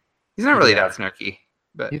 He's not really that snarky,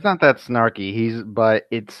 but he's not that snarky. But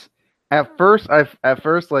it's at first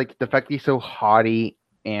like the fact he's so haughty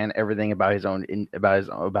and everything about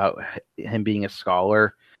about him being a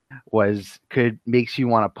scholar makes you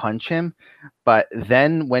want to punch him. But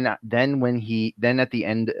then towards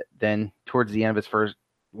the end of his first,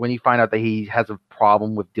 when you find out that he has a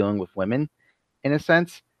problem with dealing with women, in a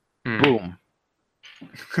sense, boom.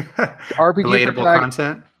 RPG relatable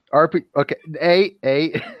content. Okay,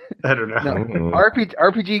 I don't know. No,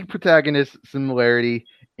 RPG protagonist similarity,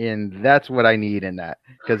 and that's what I need in that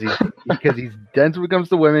because he's dense when it comes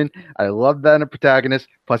to women. I love that in a protagonist.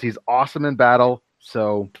 Plus, he's awesome in battle.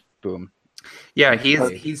 So, boom. Yeah,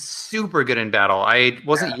 he's super good in battle. I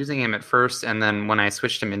wasn't using him at first, and then when I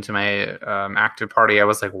switched him into my active party, I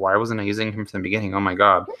was like, why wasn't I using him from the beginning? Oh my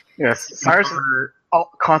god. Yes, Cyrus is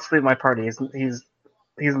constantly in my party.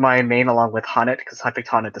 He's my main along with Haunted because I picked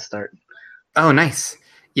Haunted to start. Oh, nice.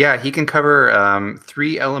 Yeah, he can cover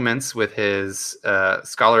 3 elements with his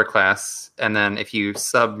scholar class, and then if you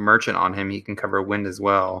sub merchant on him, he can cover wind as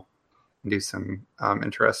well. And do some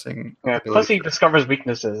interesting. Yeah, plus he discovers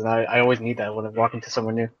weaknesses, and I always need that when I'm walking to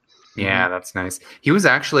someone new. Yeah, that's nice. He was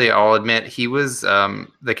actually, I'll admit, he was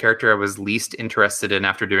the character I was least interested in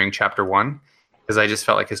after doing Chapter 1, because I just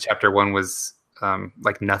felt like his Chapter 1 was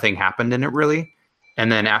like nothing happened in it really. And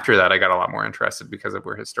then after that, I got a lot more interested because of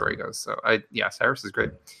where his story goes. So, Cyrus is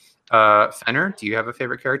great. Fenner, do you have a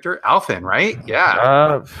favorite character? Alfin, right? Yeah.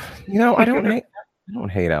 I don't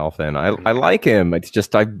hate Alfin. I like him. It's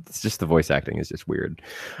just the voice acting is just weird.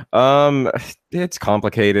 It's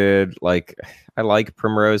complicated. Like I like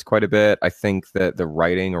Primrose quite a bit. I think that the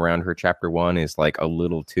writing around her Chapter 1 is like a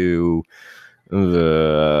little too.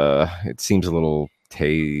 It seems a little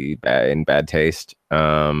in bad taste.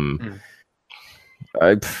 I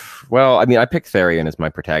picked Therian as my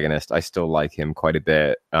protagonist. I still like him quite a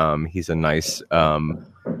bit. He's a nice,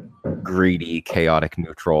 greedy, chaotic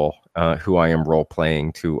neutral who I am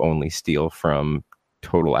role-playing to only steal from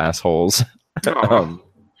total assholes.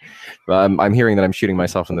 I'm hearing that I'm shooting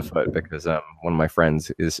myself in the foot because one of my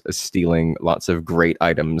friends is stealing lots of great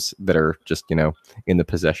items that are just, in the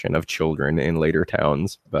possession of children in later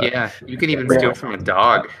towns. But, yeah, you can even steal from a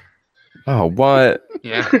dog. Oh, what?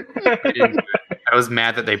 Yeah. I was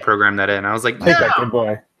mad that they programmed that in. I was like, no, good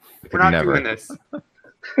boy. We're not doing this.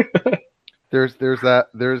 There's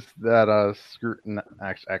that scrutin.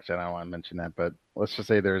 Actually, I don't want to mention that, but let's just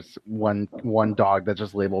say there's one dog that's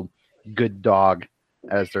just labeled "good dog"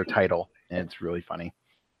 as their title, and it's really funny.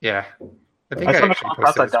 Yeah, I saw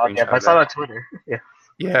that dog. Yeah, I saw that on Twitter. Yeah.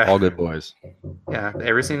 Yeah. All good boys. Yeah,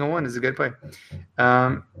 every single one is a good play.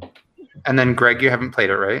 And then Greg, you haven't played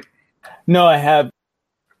it, right? No, I have.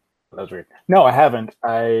 That was weird. No, I haven't.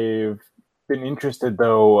 I've been interested,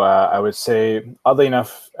 though, I would say, oddly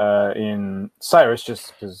enough, in Cyrus,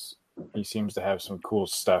 just because he seems to have some cool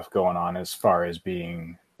stuff going on as far as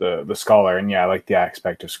being the scholar. And yeah, I like the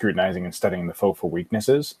aspect of scrutinizing and studying the foe for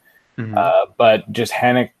weaknesses. Mm-hmm. But just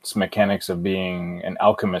Hanek's mechanics of being an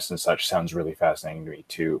alchemist and such sounds really fascinating to me,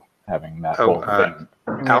 too, having that whole thing.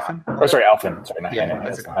 Alfin? Oh, sorry, Alfin. Sorry, not Hanek,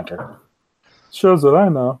 that's the hunter. Shows that I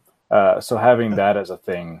know. So having that as a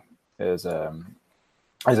thing, as a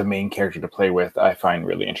main character to play with, I find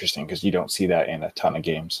really interesting because you don't see that in a ton of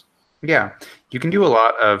games. Yeah, you can do a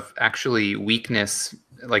lot of actually weakness,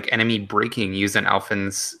 like enemy breaking, using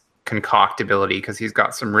Alfin's concoct ability because he's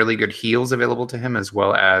got some really good heals available to him, as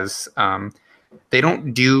well as they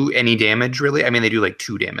don't do any damage really. I mean, they do like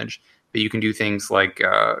 2 damage, but you can do things like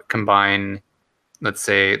combine, let's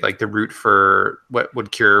say, like the root for what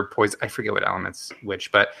would cure poison. I forget what element's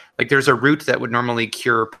which, but like there's a root that would normally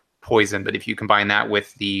cure poison, but if you combine that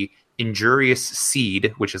with the injurious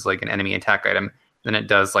seed, which is like an enemy attack item, then it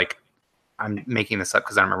does like, I'm making this up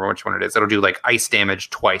because I don't remember which one it is. It'll do like ice damage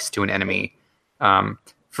twice to an enemy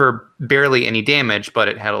for barely any damage, but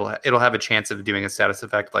it'll have a chance of doing a status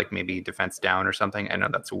effect like maybe defense down or something. I know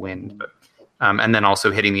that's wind, but and then also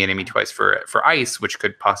hitting the enemy twice for ice, which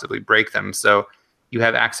could possibly break them. So you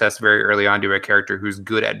have access very early on to a character who's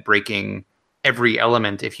good at breaking every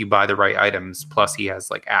element if you buy the right items. Plus, he has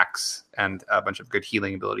like axe and a bunch of good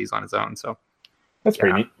healing abilities on his own. So that's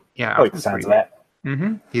pretty neat. Yeah, I like the sounds of that.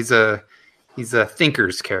 Mm-hmm. He's a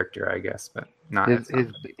thinker's character, I guess, but not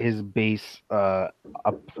his base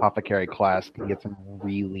apothecary class can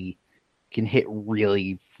hit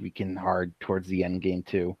really freaking hard towards the end game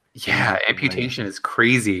too. Yeah, amputation is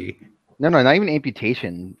crazy. No, not even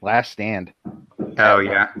amputation. Last stand. Oh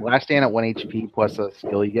yeah. Last stand at 1 HP plus a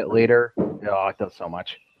skill you get later. Oh, it does so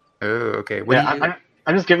much. Oh, okay. I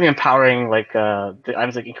I'm just giving empowering the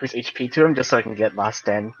items like increase HP to him just so I can get last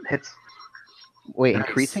stand hits. Wait,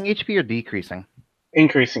 increasing HP or decreasing?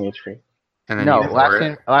 Increasing HP. And then No,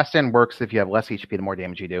 last stand works if you have less HP, the more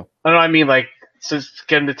damage you do. Oh, no, I mean so just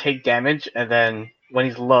get him to take damage, and then when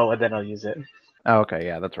he's low, and then I'll use it. Oh, okay,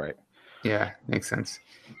 yeah, that's right. Yeah, makes sense.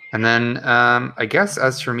 And then I guess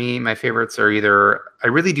as for me, my favorites are either I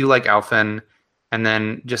really do like Alphen, and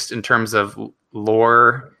then just in terms of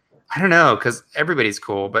lore, I don't know, because everybody's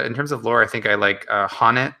cool, but in terms of lore, I think I like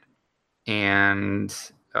Honnet and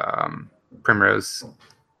Primrose.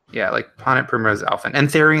 Yeah, like Honnet, Primrose, Alphen. And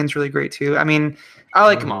Therion's really great too. I mean, I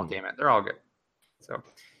like them all, damn it. They're all good. So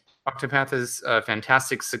Octopath is a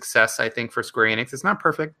fantastic success, I think, for Square Enix. It's not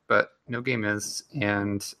perfect, but no game is.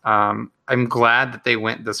 And I'm glad that they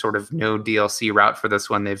went the sort of no DLC route for this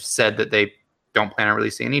one. They've said that they don't plan on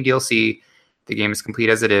releasing any DLC. The game is complete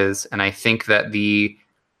as it is. And I think that the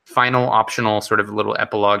final optional sort of little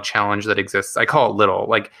epilogue challenge that exists, I call it little.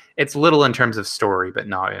 Like, it's little in terms of story, but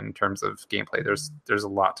not in terms of gameplay. There's a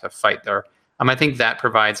lot to fight there. I think that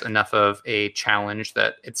provides enough of a challenge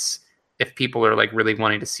that it's, if people are like really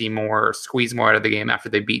wanting to see more or squeeze more out of the game after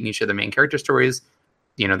they've beaten each of the main character stories,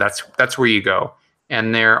 that's where you go.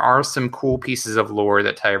 And there are some cool pieces of lore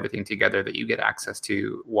that tie everything together that you get access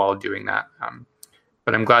to while doing that.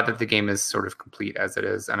 But I'm glad that the game is sort of complete as it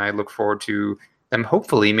is, and I look forward to them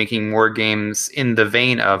hopefully making more games in the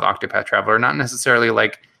vein of Octopath Traveler, not necessarily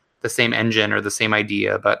like the same engine or the same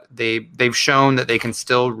idea, but they've shown that they can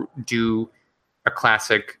still do a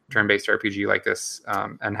classic turn-based RPG like this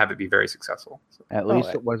and have it be very successful. So, At least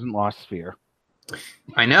it wasn't Lost Sphere.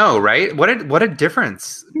 I know, right? What a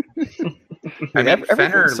difference. I mean,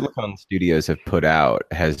 everything Silicon Studios have put out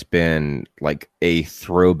has been like a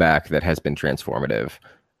throwback that has been transformative.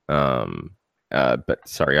 But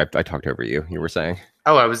sorry, I talked over you. You were saying?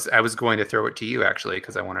 Oh, I was going to throw it to you actually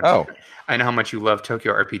because I wanted to. I know how much you love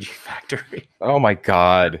Tokyo RPG Factory. Oh my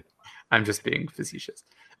god! I'm just being facetious.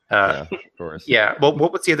 Yeah, of course. Yeah. Well,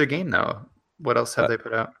 what's the other game though? What else have they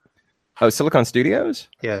put out? Oh, Silicon Studios?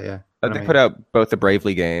 Yeah. They put out both the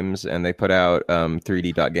Bravely games and they put out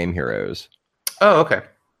 3D Dot Game Heroes. Oh, okay.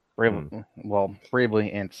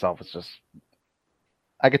 Bravely in itself is just.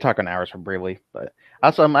 I could talk on hours for Bravely, but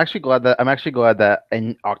also I'm actually glad that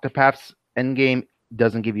in Octopath's endgame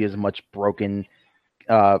doesn't give you as much broken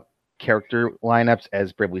character lineups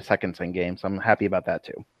as Bravely Second's endgame, so I'm happy about that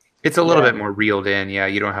too. It's a little bit more reeled in. Yeah,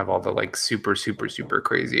 you don't have all the like super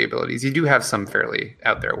crazy abilities. You do have some fairly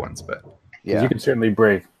out there ones, but yeah, you can certainly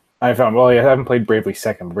break. I found I haven't played Bravely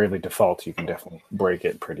Second, but Bravely Default you can definitely break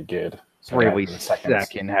it pretty good. So Bravely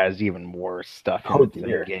Second has even worse stuff in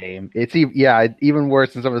the game. It's even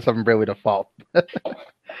worse than some of the stuff in Bravely Default.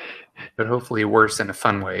 But hopefully worse in a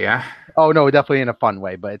fun way, yeah. Oh no, definitely in a fun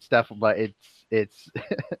way, but it's definitely it's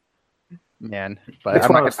man. But it's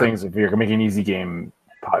one of those things. If you're making an easy game,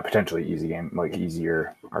 potentially easy game, like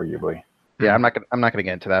easier, arguably. Yeah, I'm not gonna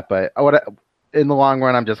get into that, but in the long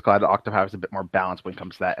run, I'm just glad that Octopath is a bit more balanced when it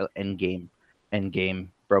comes to that end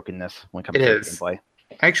game brokenness when it comes to gameplay.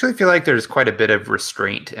 I actually feel like there's quite a bit of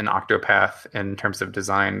restraint in Octopath in terms of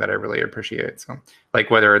design that I really appreciate. So, like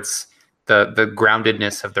whether it's the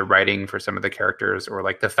groundedness of the writing for some of the characters, or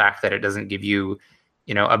like the fact that it doesn't give you,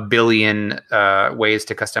 a billion ways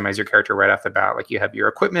to customize your character right off the bat. Like you have your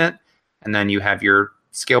equipment, and then you have your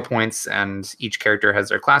skill points, and each character has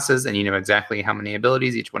their classes, and you know exactly how many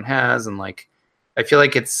abilities each one has, and like I feel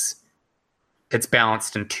like it's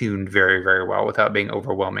balanced and tuned very, very well without being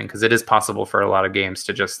overwhelming, because it is possible for a lot of games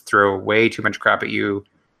to just throw way too much crap at you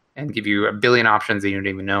and give you a billion options and you don't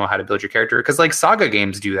even know how to build your character. Because like Saga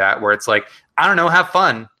games do that, where it's like, I don't know, have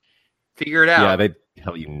fun, figure it out. Yeah, they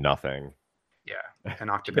tell you nothing. Yeah, and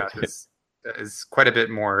Octopath is quite a bit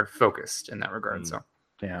more focused in that regard. So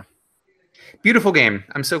yeah, beautiful game.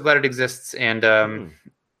 I'm so glad it exists, and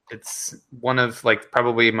it's one of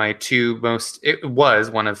probably it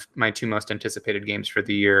was one of my two most anticipated games for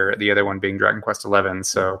the year. The other one being Dragon Quest XI.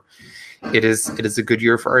 So it is a good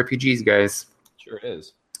year for RPGs, guys. Sure it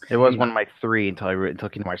is. It was one of my three until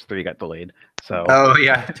Kingdom Hearts 3 got delayed. So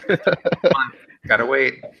yeah, gotta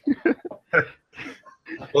wait.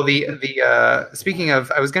 Well, the speaking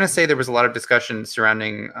of, I was going to say there was a lot of discussion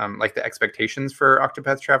surrounding the expectations for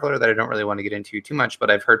Octopath Traveler that I don't really want to get into too much, but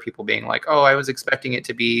I've heard people being like, oh, I was expecting it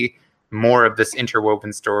to be more of this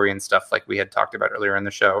interwoven story and stuff like we had talked about earlier in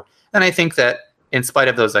the show. And I think that in spite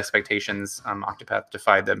of those expectations, Octopath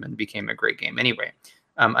defied them and became a great game anyway.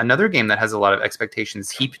 Another game that has a lot of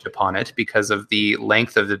expectations heaped upon it because of the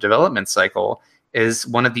length of the development cycle is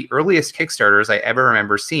one of the earliest Kickstarters I ever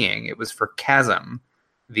remember seeing. It was for Chasm,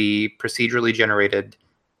 the procedurally generated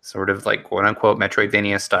sort of like quote unquote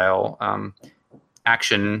Metroidvania style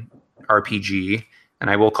action RPG. And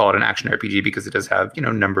I will call it an action RPG because it does have,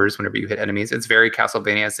 numbers whenever you hit enemies. It's very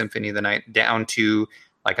Castlevania Symphony of the Night, down to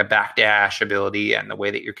like a backdash ability and the way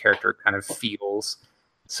that your character kind of feels.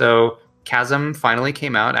 So Chasm finally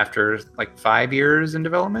came out after like 5 years in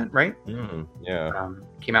development, right? Yeah.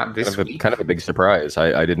 Came out this week. Kind of a big surprise.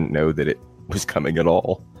 I didn't know that it was coming at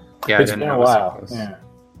all. Yeah, it's been a while. Yeah.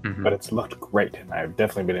 Mm-hmm. But it's looked great, and I've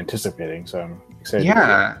definitely been anticipating, so I'm excited.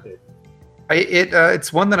 Yeah.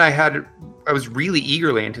 It's one that I was really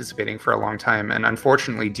eagerly anticipating for a long time, and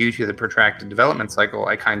unfortunately, due to the protracted development cycle,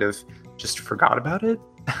 I kind of just forgot about it.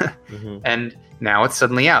 And now it's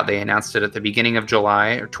suddenly out. They announced it at the beginning of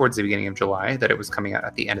July, or towards the beginning of July, that it was coming out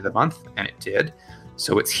at the end of the month, and it did.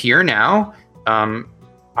 So it's here now.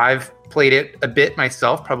 I've played it a bit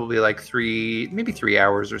myself, probably like 3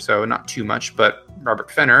 hours or so, not too much, but Robert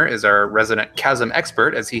Fenner is our resident Chasm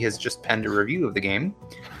expert, as he has just penned a review of the game.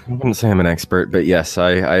 I wouldn't say I'm an expert, but yes,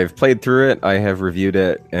 I've played through it, I have reviewed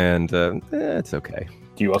it, and it's okay.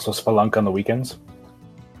 Do you also spelunk on the weekends?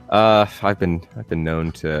 I've been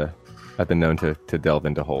known to delve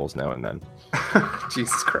into holes now and then.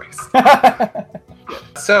 Jesus Christ.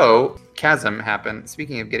 So Chasm happened.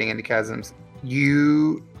 Speaking of getting into Chasms,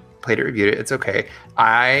 you played it, reviewed it. It's okay.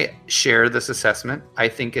 I share this assessment. I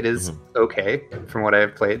think it is okay from what I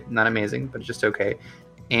have played. Not amazing, but just okay.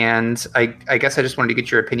 And I guess I just wanted to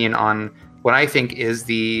get your opinion on what I think is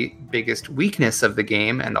the biggest weakness of the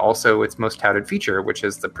game, and also its most touted feature, which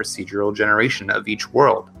is the procedural generation of each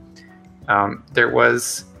world. There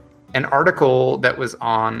was an article that was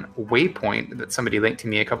on Waypoint that somebody linked to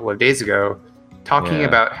me a couple of days ago, talking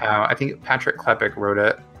about how, I think Patrick Klepek wrote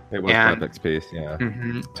it. It was Klepek's piece, yeah.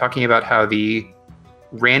 Talking about how the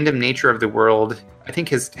random nature of the world, I think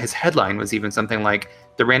his headline was even something like,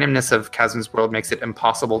 the randomness of Chasm's world makes it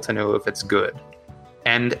impossible to know if it's good.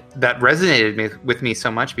 And that resonated with me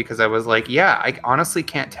so much, because I was like, yeah, I honestly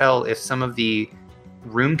can't tell if some of the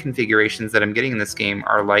room configurations that I'm getting in this game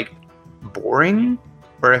are like boring,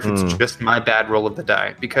 or if it's just my bad roll of the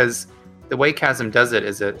die. Because the way Chasm does it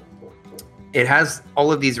is it has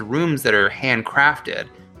all of these rooms that are handcrafted,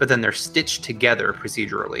 but then they're stitched together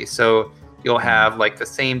procedurally. So you'll have like the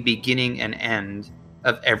same beginning and end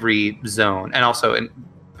of every zone. And also,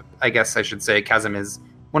 I guess I should say, Chasm is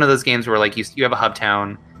one of those games where like you have a hub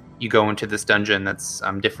town, you go into this dungeon that's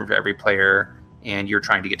different for every player, and you're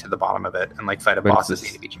trying to get to the bottom of it and like fight a boss at the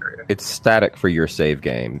end of each area. It's static for your save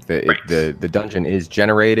game. The dungeon is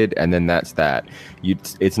generated, and then that's that.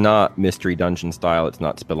 It's not mystery dungeon style. It's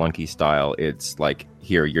not Spelunky style. It's like,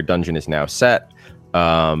 here, your dungeon is now set.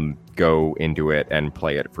 Go into it and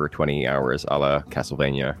play it for 20 hours, a la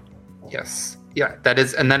Castlevania. Yes. Yeah, that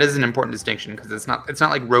is an important distinction, because it's not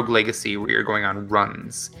like Rogue Legacy where you're going on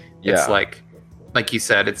runs. It's like you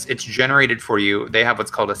said, it's generated for you. They have what's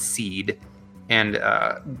called a seed, and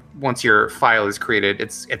once your file is created,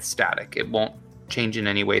 it's static. It won't change in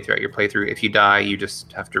any way throughout your playthrough. If you die, you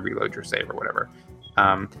just have to reload your save or whatever.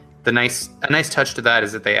 A nice touch to that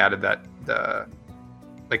is that they added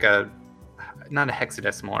not a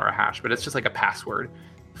hexadecimal or a hash, but it's just like a password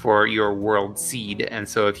for your world seed. And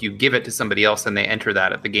so if you give it to somebody else and they enter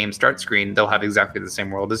that at the game start screen, they'll have exactly the same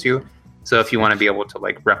world as you. So if you want to be able to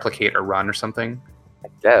like replicate a run or something. I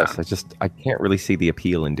guess I can't really see the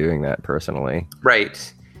appeal in doing that personally.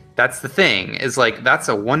 Right. That's the thing, is like, that's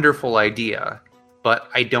a wonderful idea, but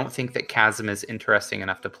I don't think that Chasm is interesting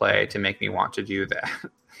enough to play to make me want to do that.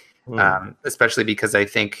 Especially because I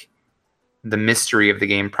think the mystery of the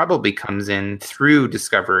game probably comes in through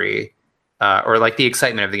discovery, or like the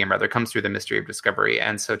excitement of the game rather comes through the mystery of discovery.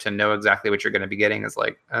 And so to know exactly what you're going to be getting is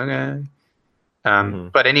like, okay.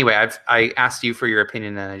 But anyway, I asked you for your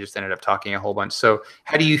opinion, and I just ended up talking a whole bunch. So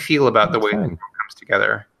how do you feel about the way it comes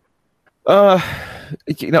together?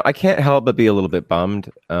 I can't help but be a little bit bummed.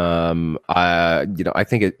 I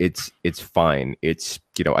think it's fine. It's,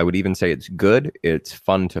 I would even say it's good. It's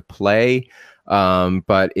fun to play.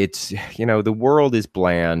 But it's, the world is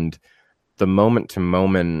bland. The moment to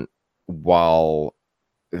moment, while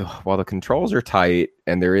the controls are tight,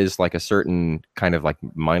 and there is like a certain kind of like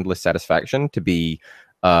mindless satisfaction to be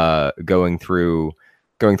going through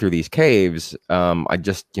these caves, I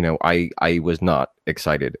just, I was not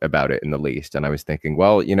excited about it in the least. And I was thinking,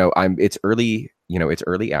 well, it's early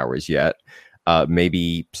hours yet.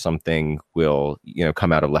 Maybe something will,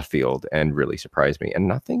 come out of left field and really surprise me. And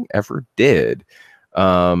nothing ever did.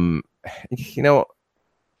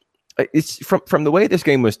 it's from the way this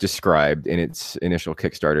game was described in its initial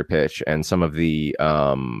Kickstarter pitch and some of the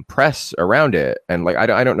press around it, and like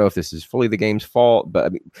I don't know if this is fully the game's fault,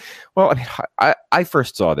 but I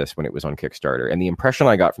first saw this when it was on Kickstarter, and the impression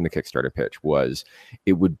I got from the Kickstarter pitch was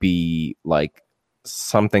it would be like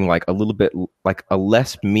something like a little bit like a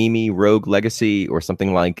less memey Rogue Legacy, or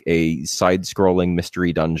something like a side-scrolling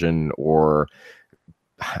mystery dungeon, or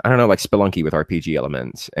I don't know, like Spelunky with RPG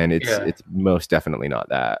elements, and it's most definitely not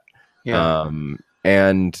that. Yeah.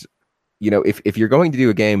 And if you're going to do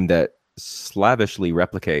a game that slavishly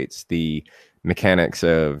replicates the mechanics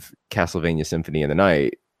of Castlevania Symphony of the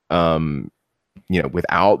Night,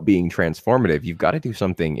 without being transformative, you've got to do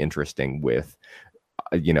something interesting with,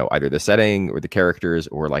 either the setting or the characters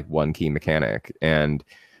or like one key mechanic. And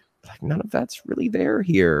like none of that's really there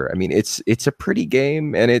here. I mean, it's a pretty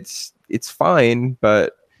game and it's fine,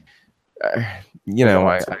 but I'm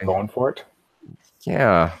going for it.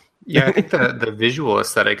 Yeah. Yeah, I think the visual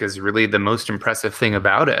aesthetic is really the most impressive thing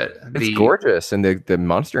about it. It's gorgeous, and the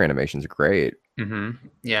monster animations are great. Mm-hmm.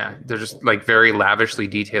 Yeah, they're just like very lavishly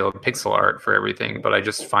detailed pixel art for everything. But I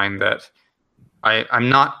just find that I'm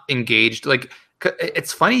not engaged. Like,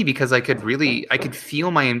 it's funny because I could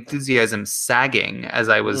feel my enthusiasm sagging as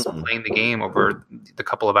I was playing the game over the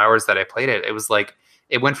couple of hours that I played it. It was like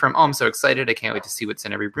it went from, oh, I'm so excited, I can't wait to see what's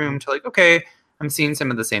in every room, to like, okay, I'm seeing some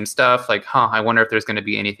of the same stuff. Like, I wonder if there's going to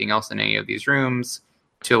be anything else in any of these rooms.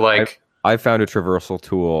 To like, I found a traversal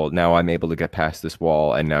tool. Now I'm able to get past this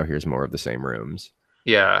wall, and now here's more of the same rooms.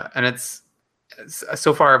 Yeah, and it's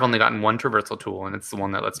so far I've only gotten one traversal tool, and it's the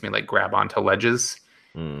one that lets me like grab onto ledges.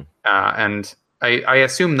 And I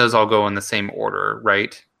assume those all go in the same order,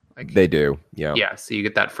 right? Like, they do, yeah. Yeah, so you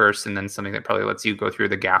get that first, and then something that probably lets you go through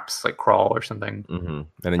the gaps, like crawl or something. And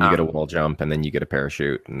then you get a wall jump, and then you get a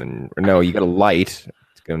parachute, and then you get a light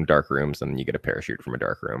to go in dark rooms, and then you get a parachute from a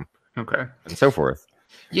dark room. Okay, and so forth.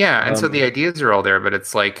 Yeah, and so the ideas are all there, but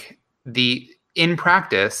it's like in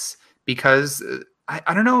practice, because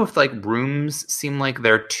I don't know if like rooms seem like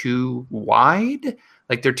they're too wide.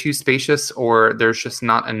 Like they're too spacious, or there's just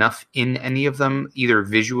not enough in any of them, either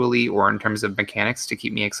visually or in terms of mechanics, to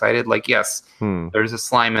keep me excited. Like, yes, there's a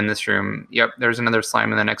slime in this room. Yep, there's another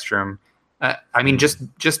slime in the next room. I mean,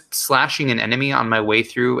 just slashing an enemy on my way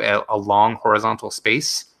through a long horizontal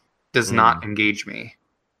space does not engage me.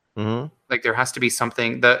 Like there has to be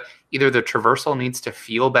something that either the traversal needs to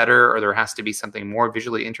feel better, or there has to be something more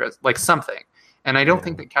visually interesting, like something. And I don't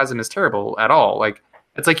think that Chasm is terrible at all. Like,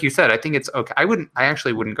 it's like you said, I think it's okay. I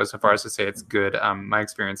actually wouldn't go so far as to say it's good. My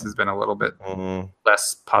experience has been a little bit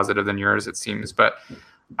less positive than yours, it seems, but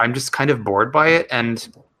I'm just kind of bored by it.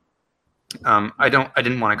 And I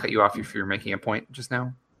didn't want to cut you off if you were making a point just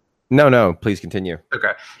now. No, please continue.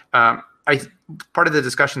 Okay. Part of the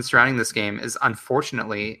discussion surrounding this game is,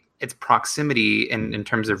 unfortunately, its proximity in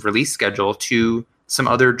terms of release schedule to some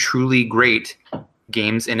other truly great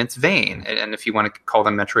games in its vein. And if you want to call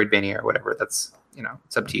them Metroidvania or whatever, that's,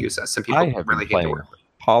 it's up to you. So some people really hate the word.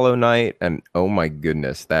 Hollow Knight, and oh my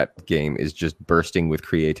goodness, that game is just bursting with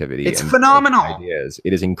creativity. It's phenomenal. Ideas.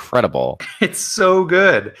 It is incredible. It's so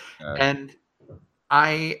good. And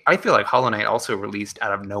I feel like Hollow Knight also released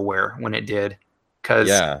out of nowhere when it did,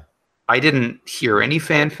 because I didn't hear any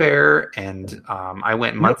fanfare, and I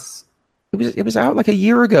went months. It was out like a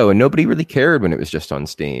year ago, and nobody really cared when it was just on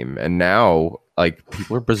Steam. And now, like,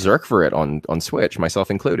 people are berserk for it on Switch,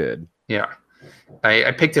 myself included. Yeah,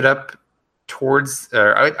 I picked it up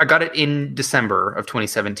I got it in December of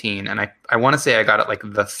 2017, and I want to say I got it like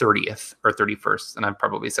the 30th or 31st, and I've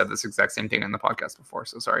probably said this exact same thing in the podcast before,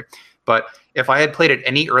 so sorry. But if I had played it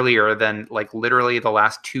any earlier than like literally the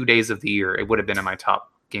last 2 days of the year, it would have been in my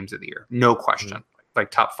top games of the year, no question.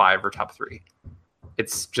 Like top 5 or top 3.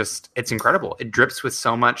 It's incredible. It drips with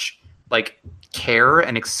so much like care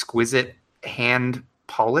and exquisite hand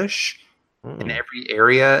polish in every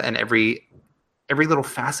area, and every little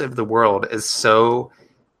facet of the world is so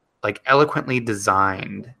like eloquently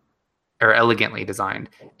designed or elegantly designed.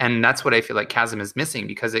 And that's what I feel like Chasm is missing,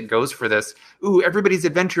 because it goes for this, everybody's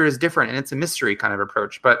adventure is different and it's a mystery kind of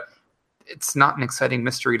approach, but it's not an exciting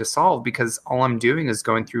mystery to solve, because all I'm doing is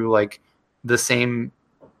going through like the same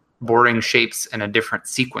boring shapes in a different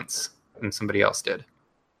sequence than somebody else did.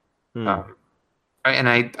 And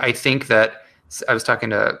I think that I was talking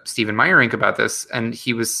to Stephen Meyerink about this, and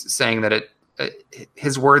he was saying that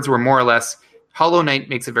his words were more or less, Hollow Knight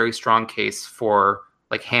makes a very strong case for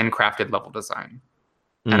like handcrafted level design.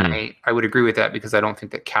 And I would agree with that, because I don't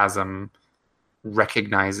think that Chasm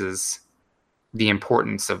recognizes the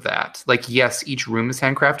importance of that. Like, yes, each room is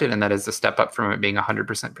handcrafted, and that is a step up from it being 100%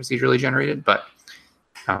 procedurally generated, but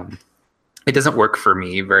it doesn't work for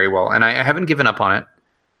me very well, and I haven't given up on it,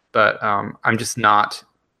 but I'm just not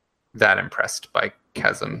that impressed by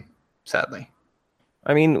Chasm, sadly.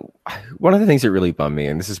 I mean, one of the things that really bummed me,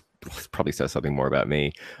 and this probably says something more about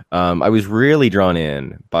me, I was really drawn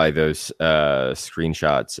in by those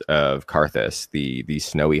screenshots of Karthus, the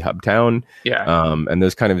snowy hub town. Yeah. And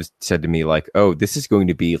those kind of said to me like, oh, this is going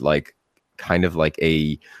to be like kind of like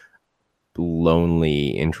a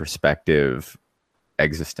lonely, introspective,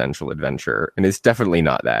 existential adventure, and it's definitely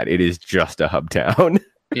not that. It is just a hub town.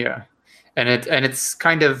 Yeah, and it's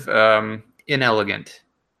kind of inelegant,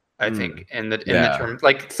 I think, in the term,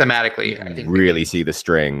 like thematically. I think really see the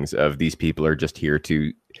strings of these people are just here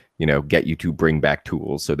to, get you to bring back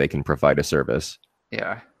tools so they can provide a service.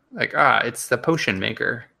 Yeah, like it's the potion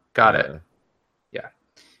maker. Got it. Yeah,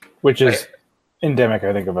 which is endemic,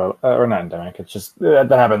 I think, or not endemic. It's just that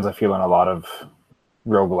happens, I feel, in a lot of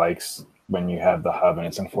roguelikes when you have the hub, and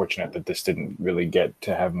it's unfortunate that this didn't really get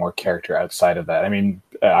to have more character outside of that. I mean,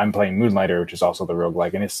 I'm playing Moonlighter, which is also the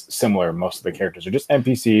roguelike, and it's similar. Most of the characters are just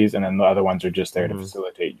NPCs, and then the other ones are just there to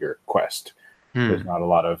facilitate your quest. There's not a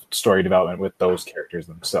lot of story development with those characters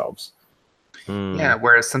themselves. Yeah,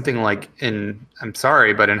 whereas something like I'm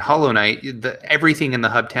sorry, but in Hollow Knight, everything in the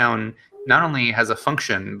hub town not only has a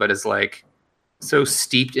function, but is like so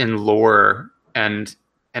steeped in lore and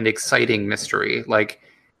exciting mystery. Like,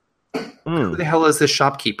 who the hell is this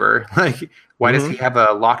shopkeeper? Like, why does he have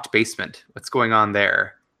a locked basement? What's going on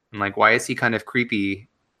there? And like, why is he kind of creepy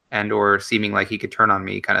and or seeming like he could turn on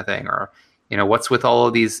me kind of thing? Or, what's with all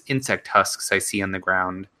of these insect husks I see on the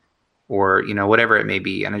ground? Or, whatever it may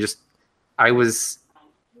be. And I was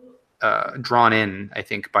drawn in, I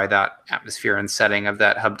think, by that atmosphere and setting of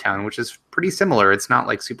that hub town, which is pretty similar. It's not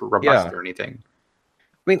like super robust or anything.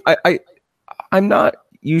 I mean, I'm not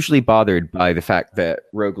usually bothered by the fact that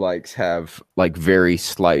roguelikes have like very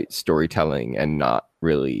slight storytelling and not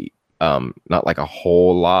really not like a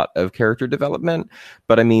whole lot of character development.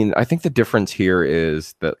 But I mean, I think the difference here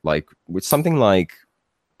is that like with something like,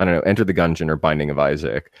 I don't know, Enter the Gungeon or Binding of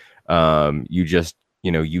Isaac, you just,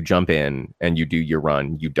 you jump in and you do your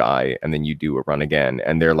run, you die, and then you do a run again.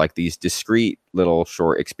 And they're like these discrete little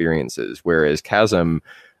short experiences. Whereas Chasm,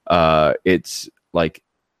 it's like,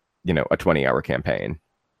 a 20-hour campaign.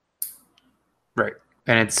 Right.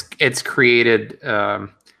 And it's created,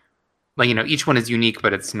 each one is unique,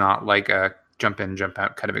 but it's not like a jump in, jump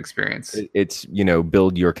out kind of experience. It's,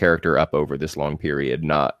 build your character up over this long period,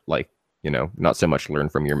 not like, not so much learn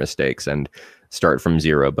from your mistakes and start from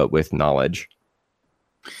zero, but with knowledge.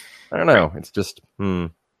 I don't know. It's just,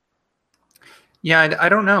 Yeah, I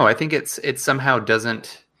don't know. I think it somehow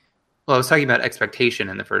doesn't. Well, I was talking about expectation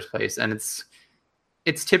in the first place, and it's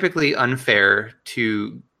typically unfair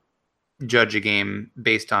to judge a game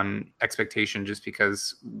based on expectation, just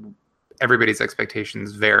because everybody's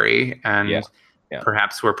expectations vary, and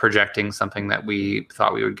perhaps we're projecting something that we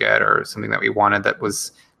thought we would get or something that we wanted that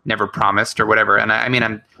was never promised or whatever. And I mean,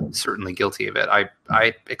 I'm certainly guilty of it.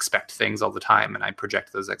 I expect things all the time and I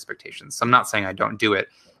project those expectations. So I'm not saying I don't do it.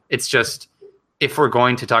 It's just, if we're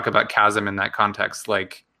going to talk about Chasm in that context,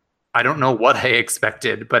 like, I don't know what I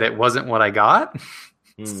expected, but it wasn't what I got.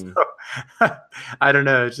 So, I don't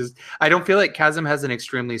know. It's just, I don't feel like Chasm has an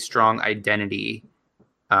extremely strong identity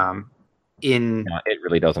No, it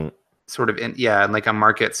really doesn't. Sort of and like a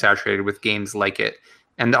market saturated with games like it.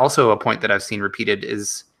 And also a point that I've seen repeated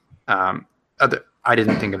is I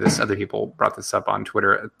didn't think of this, other people brought this up on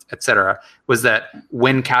Twitter, etc., was that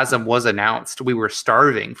when Chasm was announced, we were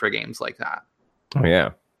starving for games like that. Oh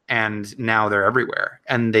yeah. And now they're everywhere,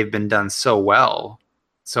 and they've been done so well.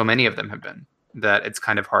 So many of them have been, that it's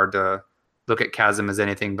kind of hard to look at Chasm as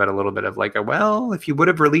anything but a little bit of like if you would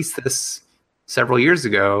have released this several years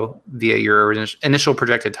ago via your initial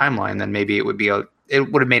projected timeline, then maybe it would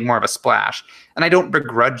have made more of a splash. And I don't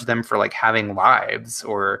begrudge them for like having lives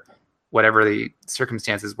or whatever the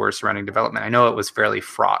circumstances were surrounding development. I know it was fairly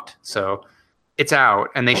fraught, so it's out,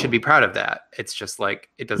 and they should be proud of that. It's just like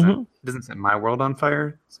it doesn't set my world on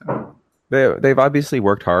fire. So they've obviously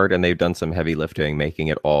worked hard, and they've done some heavy lifting, making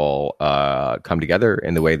it all come together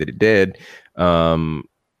in the way that it did. I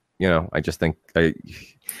just think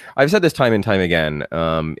I've said this time and time again.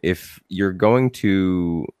 If you're going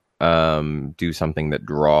to do something that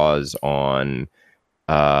draws on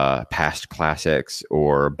past classics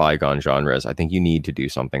or bygone genres, I think you need to do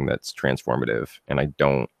something that's transformative. And I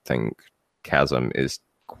don't think Chasm is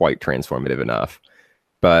quite transformative enough.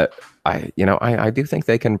 But I do think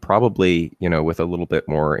they can probably, with a little bit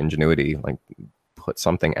more ingenuity, like put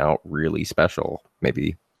something out really special.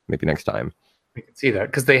 Maybe next time. I can see that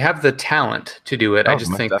because they have the talent to do it. I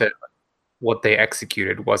just think that what they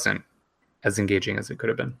executed wasn't as engaging as it could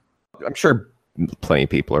have been. I'm sure plenty of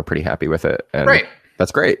people are pretty happy with it, and Right.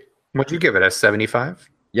 that's great. Would you give it a 75?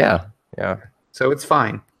 Yeah. So it's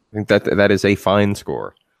fine. I think that is a fine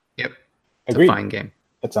score. Yep. It's Agreed. a fine game.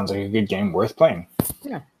 It sounds like a good game worth playing.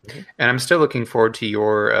 Yeah. And I'm still looking forward to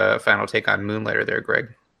your final take on Moonlighter there,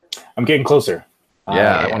 Greg. I'm getting closer.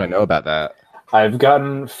 Yeah, I want to know about that. I've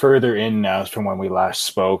gotten further in now from when we last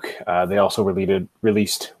spoke. They also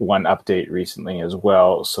released one update recently as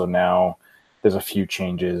well. So now there's a few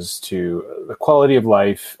changes to the quality of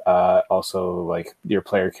life. Also, like your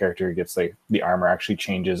player character gets like the armor actually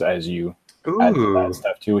changes as you add to that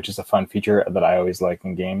stuff too, which is a fun feature that I always like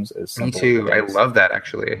in games. Me too. I love that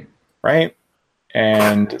actually. Right?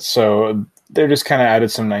 And so they're just kind of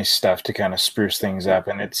added some nice stuff to kind of spruce things up,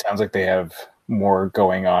 and it sounds like they have more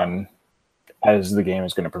going on as the game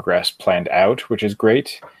is going to progress planned out, which is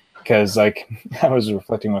great. Because like I was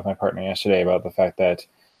reflecting with my partner yesterday about the fact that I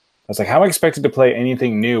was like, how am I expected to play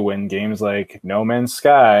anything new when games like No Man's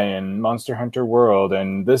Sky and Monster Hunter World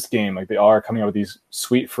and this game, like they all are coming out with these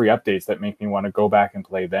sweet free updates that make me want to go back and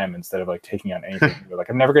play them instead of like taking on anything new. Like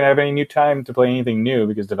I'm never going to have any new time to play anything new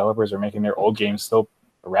because developers are making their old games still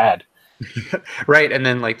rad. Right, and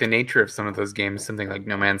then like the nature of some of those games, something like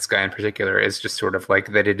No Man's Sky in particular, is just sort of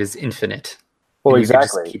like that it is infinite. Well, and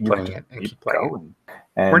exactly. You can just keep playing it and keep playing it.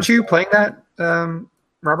 And weren't you playing that,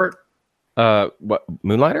 Robert? What,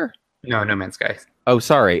 Moonlighter? No, No Man's Sky. Oh,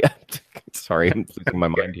 sorry. Sorry, I'm losing my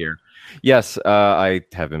mind here. Yes, I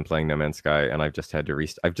have been playing No Man's Sky, and I've just had to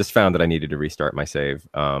I've just found that I needed to restart my save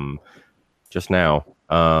just now.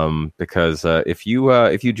 Because if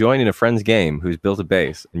you join in a friend's game who's built a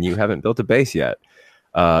base and you haven't built a base yet,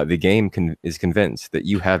 the game is convinced that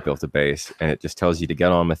you have built a base, and it just tells you to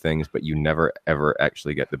get on with things, but you never ever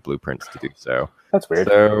actually get the blueprints to do so. That's weird.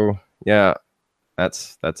 So yeah,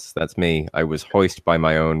 that's me. I was hoisted by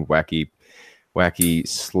my own wacky,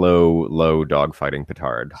 slow, low dogfighting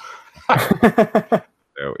petard.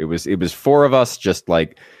 So it was four of us, just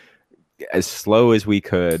like as slow as we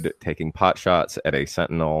could, taking pot shots at a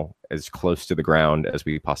sentinel as close to the ground as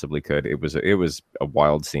we possibly could. It was a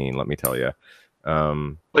wild scene, let me tell you.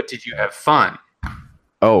 But did you have fun?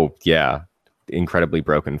 Oh yeah, incredibly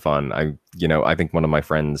broken fun. I think one of my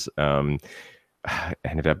friends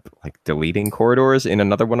ended up like deleting corridors in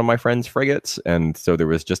another one of my friend's frigates, and so there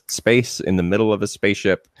was just space in the middle of a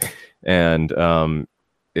spaceship, and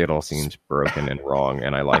it all seems broken and wrong,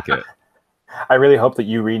 and I like it. I really hope that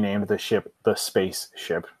you renamed the ship the Space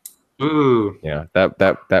Ship. Ooh. Yeah,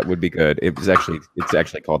 that would be good. It's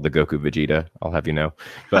actually called the Goku Vegeta, I'll have you know.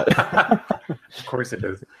 But of course it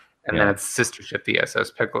is. And then its sister ship, the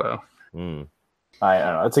SS Piccolo. I don't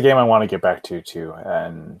know. It's a game I want to get back to too.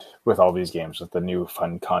 And with all these games, with the new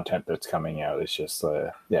fun content that's coming out, it's just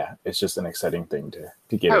it's just an exciting thing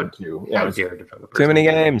to get into. Too many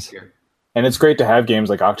games. And it's great to have games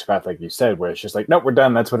like Octopath, like you said, where it's just like, nope, we're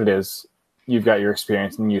done. That's what it is. You've got your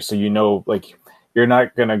experience, and like you're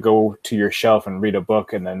not gonna go to your shelf and read a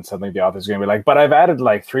book, and then suddenly the author's gonna be like, "But I've added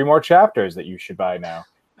like 3 more chapters that you should buy now."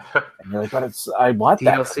 And you're like, "But I want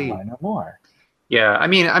DLC. That. I know more." Yeah, I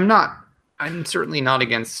mean, I'm certainly not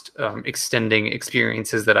against extending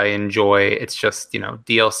experiences that I enjoy. It's just,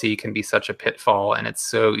 DLC can be such a pitfall, and it's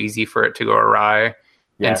so easy for it to go awry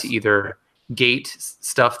and to either gate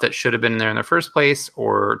stuff that should have been there in the first place,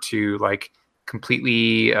 or to like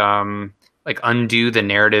completely like undo the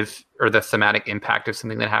narrative or the thematic impact of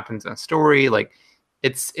something that happens in a story. Like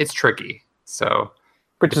it's tricky. So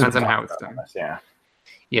it depends on how it's done.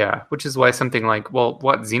 Yeah, which is why something like,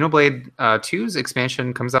 Xenoblade 2's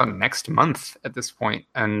expansion comes out next month at this point,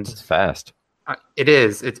 and it's fast. It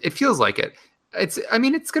is. It feels like it. It's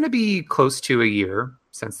going to be close to a year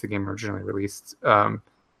since the game originally released. I've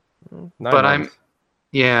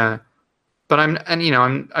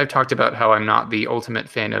talked about how I'm not the ultimate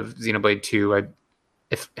fan of Xenoblade 2.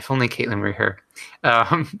 If only Caitlin were here.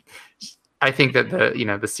 I think that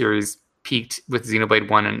the series peaked with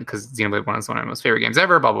Xenoblade 1, and because Xenoblade 1 is one of my most favorite games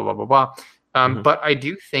ever, blah, blah, blah, blah, blah. But I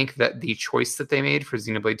do think that the choice that they made for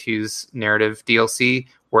Xenoblade 2's narrative DLC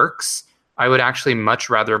works. I would actually much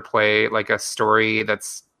rather play like a story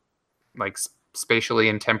that's like spatially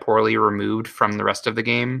and temporally removed from the rest of the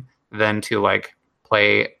game than to like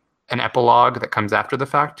play an epilogue that comes after the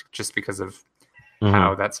fact, just because of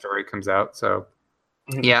how that story comes out. So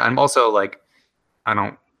yeah, I'm also like, I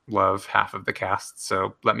don't love half of the cast,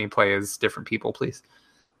 so let me play as different people, please.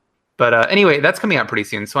 But anyway, that's coming out pretty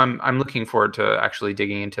soon, so I'm looking forward to actually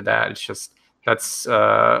digging into that. It's just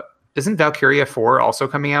isn't Valkyria 4 also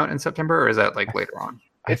coming out in September, or is that like later on?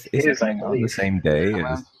 It is on the same day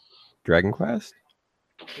as Dragon Quest.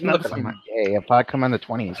 Not the same day. It probably come on the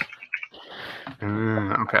 20s.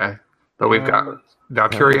 Okay. But we've got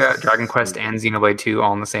Valkyria, Dragon Quest, and Xenoblade 2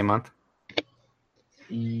 all in the same month.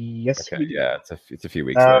 Yes. Okay, yeah, it's a few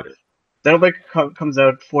weeks later. Xenoblade comes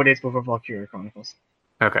out 4 days before Valkyria Chronicles.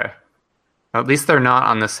 Okay. At least they're not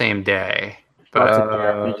on the same day. Lots But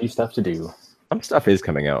of RPG stuff to do. Some stuff is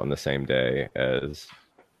coming out on the same day as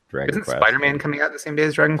Dragon isn't Quest. Spider-Man coming out the same day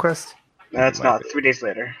as Dragon Quest? That's not 3 days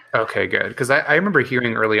later. Okay, good. Because I remember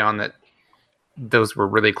hearing early on that those were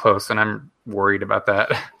really close, and I'm worried about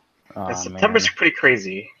that. September's pretty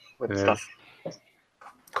crazy with stuff.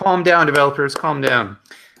 Calm down, developers. Calm down.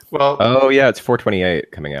 Well. Oh yeah, it's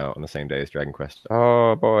 4/28 coming out on the same day as Dragon Quest.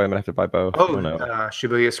 Oh boy, I'm gonna have to buy both. No.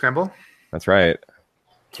 Shibuya Scramble. That's right.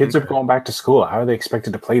 Kids are going back to school. How are they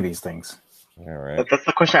expected to play these things? All right. That's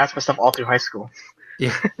the question I ask myself all through high school.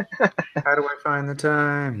 Yeah. How do I find the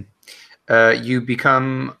time? You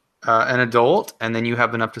become an adult, and then you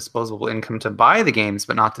have enough disposable income to buy the games,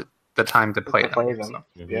 but not the time to play them. So,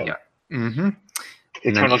 yeah. Mm-hmm.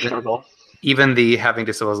 Eternal struggle. Even the having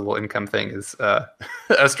disposable income thing is a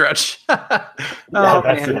stretch.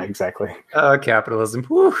 Exactly. Capitalism.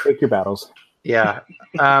 Whew. Take your battles. Yeah.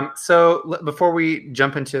 So before we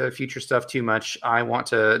jump into future stuff too much, I want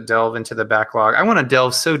to delve into the backlog. I want to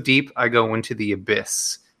delve so deep I go into the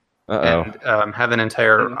abyss. And have an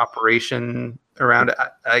entire operation around it.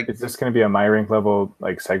 Is this going to be a My Rank level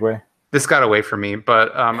segue? This got away from me,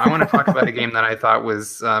 but I want to talk about a game that I thought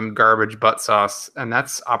was garbage butt sauce, and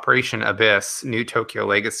that's Operation Abyss: New Tokyo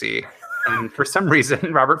Legacy. And for some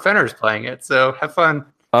reason, Robert Fenner is playing it, so have fun.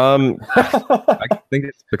 I think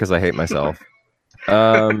it's because I hate myself.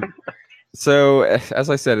 So, as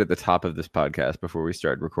I said at the top of this podcast before we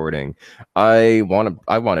started recording, I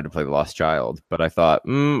wanted to play The Lost Child, but I thought,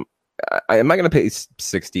 am I going to pay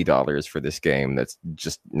 $60 for this game that's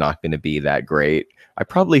just not going to be that great? I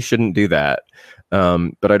probably shouldn't do that.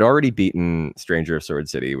 But I'd already beaten Stranger of Sword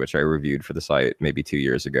City, which I reviewed for the site maybe 2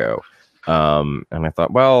 years ago. And I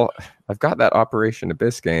thought, well, I've got that Operation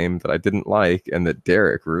Abyss game that I didn't like and that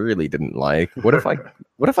Derek really didn't like. What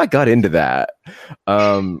if I got into that?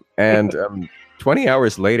 And 20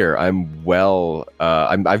 hours later, I am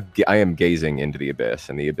gazing into the abyss,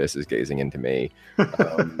 and the abyss is gazing into me.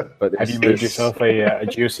 But have you made yourself a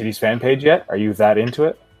GeoCities fan page yet? Are you that into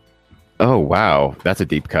it? Oh wow, that's a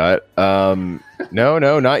deep cut. No,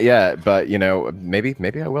 not yet. But maybe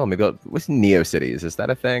I will. Maybe what's NeoCities? Is that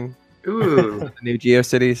a thing? Ooh, the new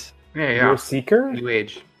GeoCities. Yeah. GeoSeeker? New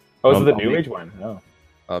Age. Oh, is it the New Age one? No.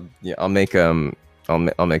 Yeah, I'll make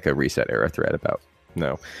a Reset Era thread about.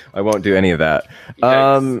 No, I won't do any of that.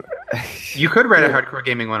 You could write a Hardcore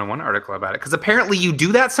Gaming 101 article about it, because apparently you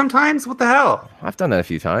do that sometimes. What the hell? I've done that a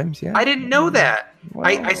few times, yeah. I didn't know that. Wow.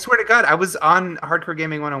 I swear to God, I was on Hardcore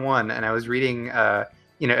Gaming 101, and I was reading,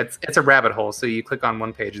 it's a rabbit hole, so you click on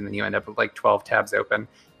one page, and then you end up with 12 tabs open.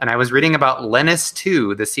 And I was reading about Lennis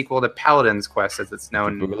 2, the sequel to Paladin's Quest, as it's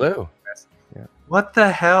known. Boogaloo. Yeah. What the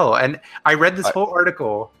hell? And I read this whole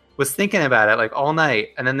article, was thinking about it all night,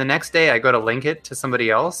 and then the next day I go to link it to somebody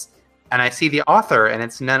else, and I see the author, and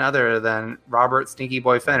it's none other than Robert Stinky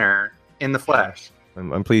Boy Fenner in the flesh.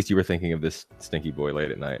 I'm pleased you were thinking of this stinky boy late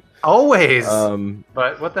at night. Always.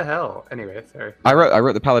 But what the hell? Anyway, sorry. I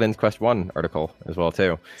wrote the Paladin's Quest 1 article as well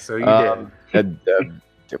too. So you did.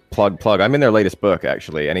 Plug. I'm in their latest book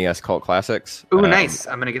actually, NES Cult Classics. Ooh, nice.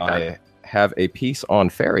 I'm gonna get that. I have a piece on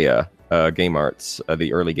Faria Game Arts,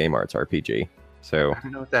 the early Game Arts RPG. So I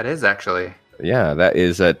don't know what that is actually. Yeah, that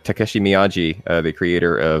is Takeshi Miyagi, the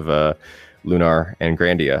creator of Lunar and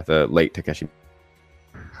Grandia, the late Takeshi.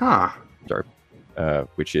 Huh.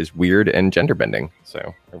 Which is weird and gender bending.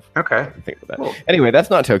 So okay. Think about that. Cool. Anyway, that's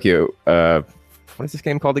not Tokyo. What is this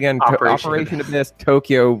game called again? Operation Abyss.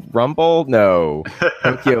 Tokyo Rumble? No.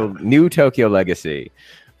 New Tokyo Legacy.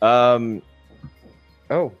 Oh,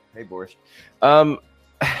 hey Boris.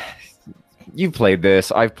 You've played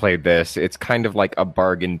this. I've played this. It's kind of like a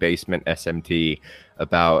bargain basement SMT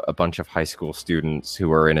about a bunch of high school students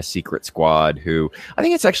who are in a secret squad who I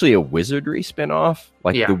think it's actually a wizardry spinoff,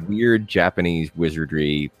 the weird Japanese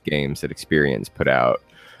wizardry games that Experience put out.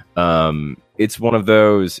 It's one of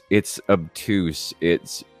those, it's obtuse,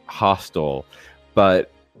 it's hostile,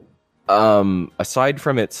 but aside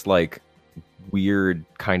from its weird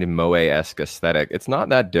kind of Moe-esque aesthetic, it's not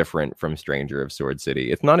that different from Stranger of Sword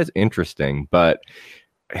City. It's not as interesting, but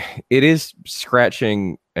it is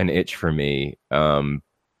scratching an itch for me. And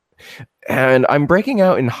I'm breaking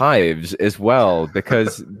out in hives as well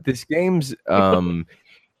because this game's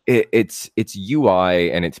its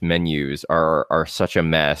UI and its menus are such a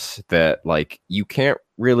mess that you can't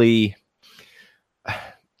really.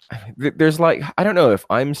 there's like, I don't know if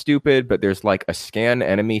I'm stupid, but there's like a scan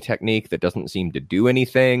enemy technique that doesn't seem to do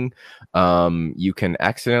anything. You can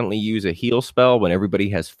accidentally use a heal spell when everybody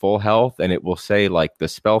has full health, and it will say like the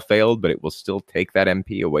spell failed, but it will still take that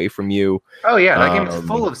MP away from you. Oh yeah, that game is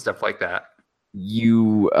full of stuff like that.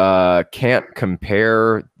 You can't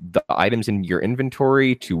compare the items in your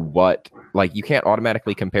inventory to what, like, you can't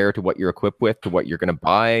automatically compare to what you're equipped with to what you're going to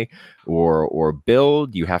buy or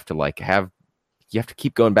build. You have to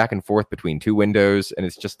keep going back and forth between two windows, and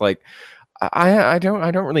it's just like I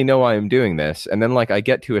don't really know why I'm doing this. And then like I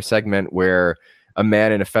get to a segment where a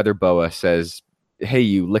man in a feather boa says, "Hey,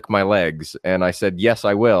 you lick my legs," and I said, "Yes,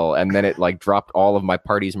 I will." And then it like dropped all of my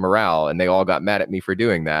party's morale, and they all got mad at me for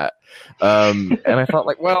doing that. And I thought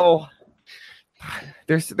like, well,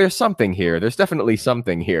 there's something here. There's definitely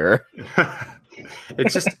something here.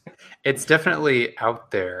 It's definitely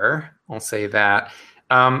out there. I'll say that.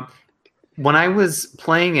 When I was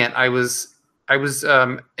playing it, I was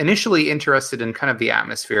initially interested in kind of the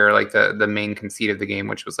atmosphere, like the main conceit of the game,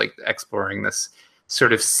 which was like exploring this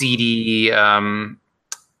sort of seedy,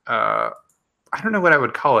 I don't know what I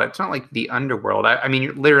would call it. It's not like the underworld. I mean,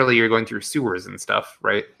 you're going through sewers and stuff,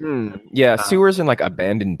 right? Yeah, sewers and like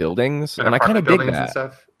abandoned buildings, and I kind of dig that.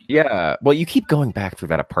 Stuff. Yeah, well, you keep going back through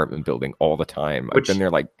that apartment building all the time. I've been there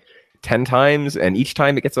like 10 times, and each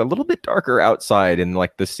time it gets a little bit darker outside, and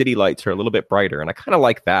like the city lights are a little bit brighter, and I kind of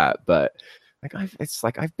like that. But like,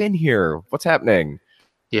 I've been here. What's happening?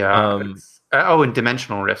 Yeah. And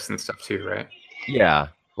dimensional rifts and stuff too, right? Yeah.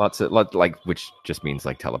 Which just means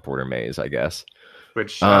like teleporter maze, I guess.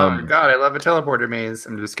 Which, God, I love a teleporter maze.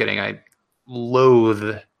 I'm just kidding. I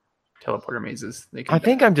loathe teleporter mazes. I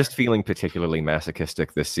think I'm just feeling particularly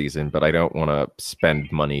masochistic this season, but I don't want to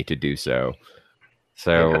spend money to do so.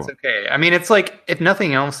 So yeah, that's okay. I mean, it's like, if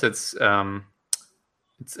nothing else, it's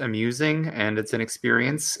amusing and it's an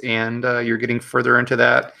experience, and you're getting further into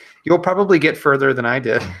that. You'll probably get further than I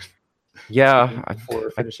did. Yeah, before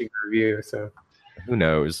finishing the review. So who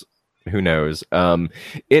knows?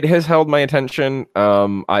 It has held my attention.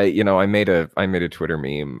 I made a Twitter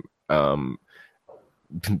meme.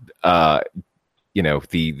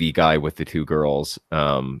 The guy with the two girls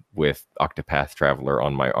with Octopath Traveler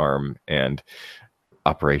on my arm and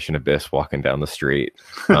Operation Abyss walking down the street.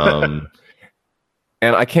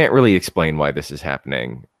 And I can't really explain why this is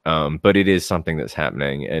happening, but it is something that's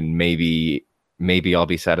happening, and maybe I'll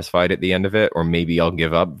be satisfied at the end of it, or maybe I'll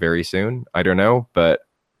give up very soon. I don't know, but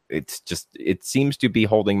it seems to be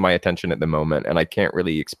holding my attention at the moment, and I can't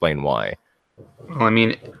really explain why. Well, I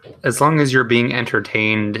mean, as long as you're being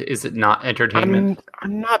entertained, is it not entertainment?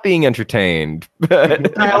 I'm not being entertained. What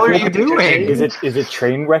the hell are you doing? Is it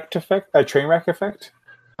train wreck effect? A train wreck effect?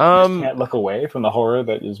 You just can't look away from the horror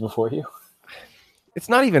that is before you. It's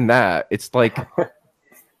not even that. It's like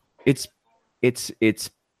it's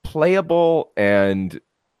playable, and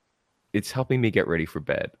it's helping me get ready for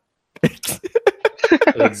bed. It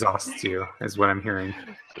exhausts you, is what I'm hearing.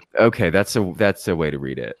 Okay, that's a way to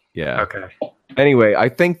read it. Yeah. Okay. Anyway, I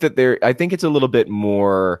think it's a little bit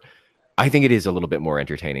more. I think it is a little bit more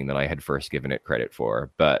entertaining than I had first given it credit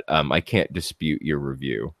for, but I can't dispute your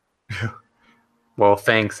review. Well,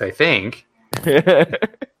 thanks. I think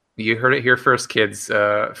you heard it here first, kids.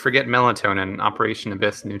 Forget melatonin. Operation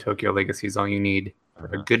Abyss, New Tokyo Legacy is all you need for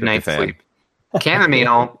a good night's sleep.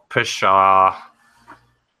 Chamomile, pshaw.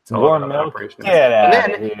 Warm milk. Get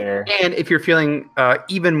out of here. And if you're feeling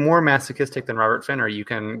even more masochistic than Robert Finner, you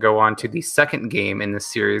can go on to the second game in this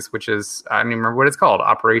series, which is, I don't even remember what it's called,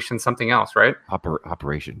 Operation something else, right?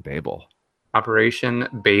 Operation Babel. Operation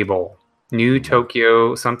Babel. New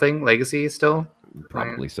Tokyo something Legacy still?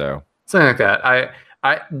 Probably so. Something like that. I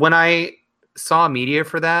when I saw media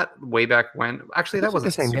for that way back when, actually that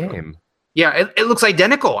wasn't the same game. Yeah, it looks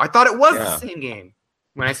identical. I thought it was the same game.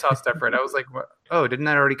 When I saw stuff for it, I was like, what? Oh, didn't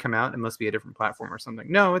that already come out? It must be a different platform or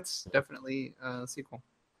something. No, it's definitely a sequel.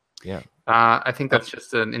 Yeah. I think that's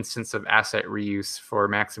just an instance of asset reuse for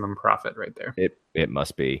maximum profit right there. It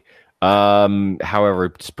must be. However,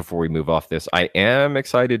 just before we move off this, I am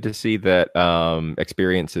excited to see that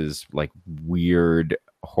Experience's like weird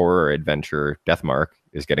horror adventure Deathmark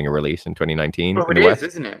is getting a release in 2019. Oh, it is,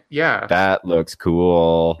 isn't it? Yeah. That looks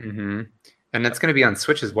cool. Mm-hmm. And it's going to be on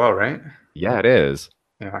Switch as well, right? Yeah, it is.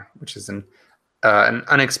 Yeah, which is an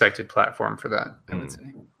unexpected platform for that, I would say.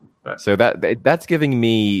 But. So that's giving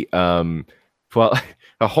me hold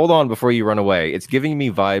on before you run away. It's giving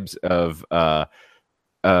me vibes of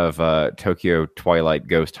Tokyo Twilight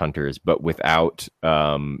Ghost Hunters, but without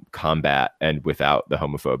combat and without the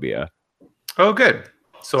homophobia. Oh, good.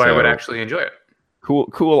 So I would actually enjoy it.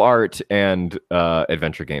 cool art and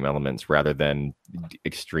adventure game elements rather than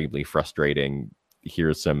extremely frustrating.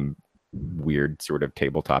 Here's some weird sort of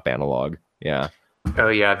tabletop analog. Yeah. Oh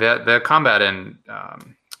yeah, the combat in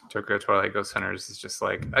Tokyo Twilight Ghost Hunters is just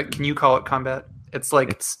like, can you call it combat? It's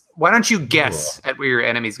like, why don't you guess at where your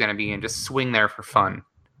enemy's going to be and just swing there for fun?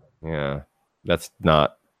 Yeah, that's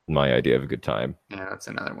not my idea of a good time. Yeah, that's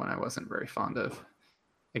another one I wasn't very fond of.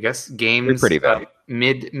 I guess games, pretty bad.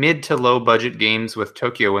 Mid to low budget games with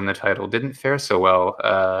Tokyo in the title didn't fare so well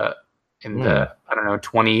in the, I don't know,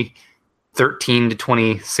 2013 to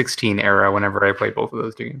 2016 era whenever I played both of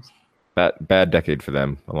those games. Bad decade for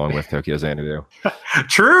them, along with Tokyo Xanadu.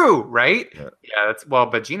 True, right? Yeah, that's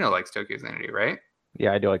but Gino likes Tokyo Xanadu, right?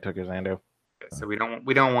 Yeah, I do like Tokyo Xanadu. So we don't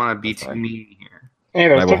want to be too mean here. Hey,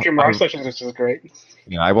 there's Tokyo Mirage Sessions, which is great.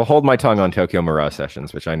 Yeah, I will hold my tongue on Tokyo Mirage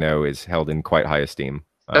Sessions, which I know is held in quite high esteem.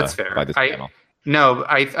 That's fair. By this panel. No,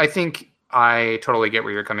 I think I totally get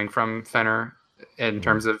where you're coming from, Fenner, in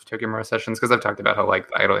terms of Tokyo Mirage Sessions, because I've talked about how like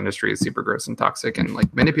the idol industry is super gross and toxic and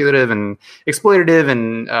like manipulative and exploitative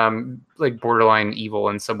and like borderline evil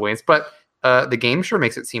in some ways. But the game sure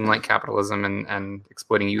makes it seem like capitalism and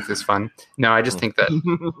exploiting youth is fun. No, I just think that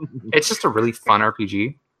it's just a really fun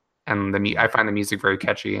RPG, and I find the music very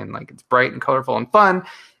catchy and like it's bright and colorful and fun,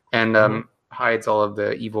 and hides all of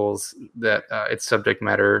the evils that its subject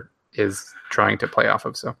matter is trying to play off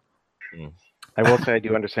of. So I will say I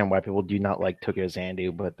do understand why people do not like Tokyo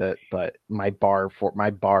Xanadu, but my bar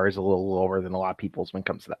is a little lower than a lot of people's when it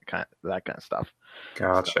comes to that kind of stuff.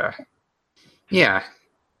 Gotcha. So. Yeah.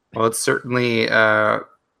 Well, it certainly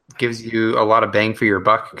gives you a lot of bang for your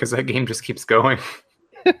buck because that game just keeps going.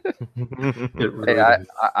 Really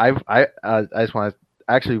I just want to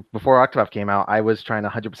actually, before Octopath came out, I was trying to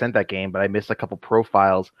 100% that game, but I missed a couple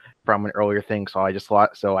profiles from an earlier thing, so I just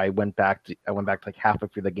lost. So I went back to like halfway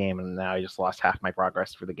through the game, and now I just lost half my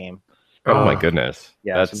progress for the game. Oh my goodness!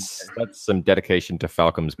 Yeah, that's some dedication to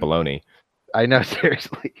Falcom's baloney. I know,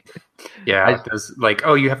 seriously. Yeah, there's like,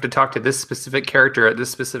 you have to talk to this specific character at this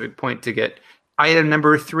specific point to get item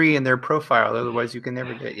number 3 in their profile. Otherwise, you can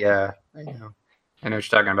never get. Yeah, I know what you're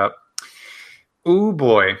talking about. Oh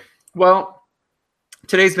boy. Well.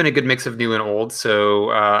 Today's been a good mix of new and old, so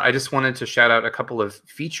I just wanted to shout out a couple of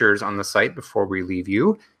features on the site before we leave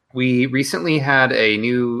you. We recently had a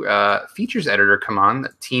new features editor come on,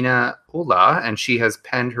 Tina Ola, and she has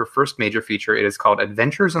penned her first major feature. It is called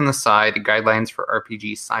Adventures on the Side, Guidelines for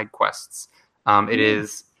RPG Side Quests. It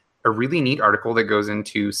is a really neat article that goes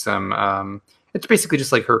into some... it's basically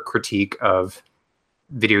just like her critique of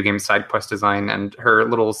video game side quest design, and her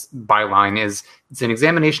little byline is, it's an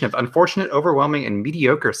examination of unfortunate, overwhelming, and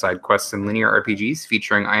mediocre side quests in linear RPGs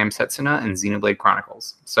featuring I Am Setsuna and Xenoblade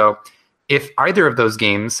Chronicles. So if either of those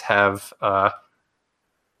games have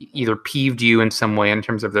either peeved you in some way in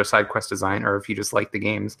terms of their side quest design, or if you just like the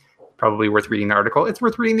games, probably worth reading the article. It's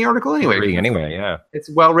worth reading the article anyway. Yeah. It's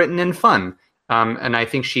well written and fun. And I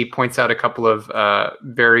think she points out a couple of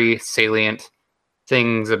very salient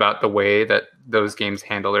things about the way that those games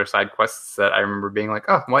handle their side quests that I remember being like,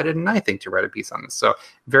 oh, why didn't I think to write a piece on this? So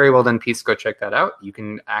very well done piece. Go check that out. You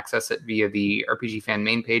can access it via the RPG Fan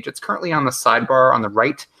main page. It's currently on the sidebar on the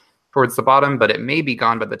right towards the bottom, but it may be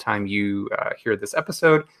gone by the time you hear this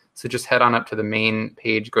episode. So just head on up to the main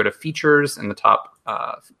page, go to features in the top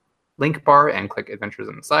link bar and click Adventures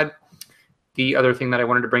on the Side. The other thing that I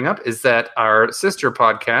wanted to bring up is that our sister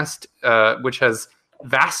podcast, which has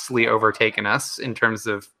vastly overtaken us in terms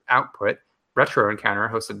of output, Retro Encounter,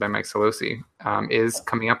 hosted by Mike Solosi, is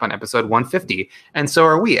coming up on episode 150. And so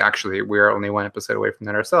are we, actually. We are only one episode away from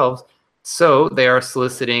that ourselves. So they are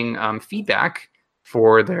soliciting feedback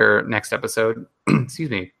for their next episode. Excuse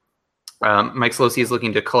me. Mike Solosi is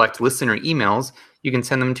looking to collect listener emails. You can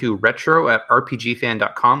send them to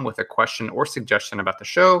retro@rpgfan.com with a question or suggestion about the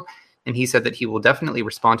show. And he said that he will definitely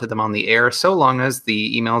respond to them on the air so long as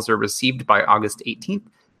the emails are received by August 18th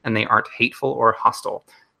and they aren't hateful or hostile.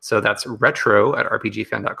 So that's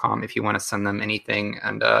retro@rpgfan.com if you want to send them anything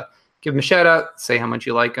and give them a shout out, say how much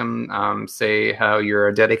you like them, say how you're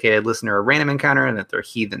a dedicated listener of Random Encounter and that they're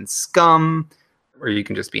heathen scum, or you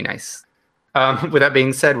can just be nice. With that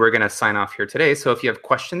being said, we're going to sign off here today. So if you have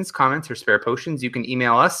questions, comments, or spare potions, you can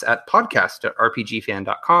email us at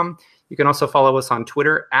podcast@rpgfan.com. You can also follow us on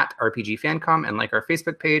Twitter @RPGFancom and like our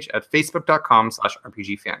Facebook page at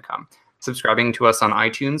facebook.com/RPGFancom. Subscribing to us on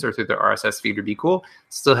iTunes or through the RSS feed would be cool.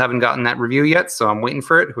 Still haven't gotten that review yet, so I'm waiting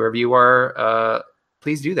for it. Whoever you are,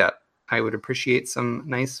 please do that. I would appreciate some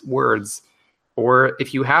nice words. Or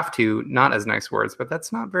if you have to, not as nice words, but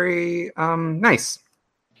that's not very nice.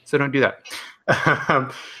 So don't do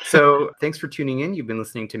that. So thanks for tuning in. You've been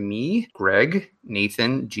listening to me, Greg,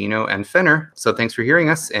 Nathan, Gino, and Fenner. So thanks for hearing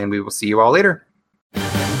us, and we will see you all later.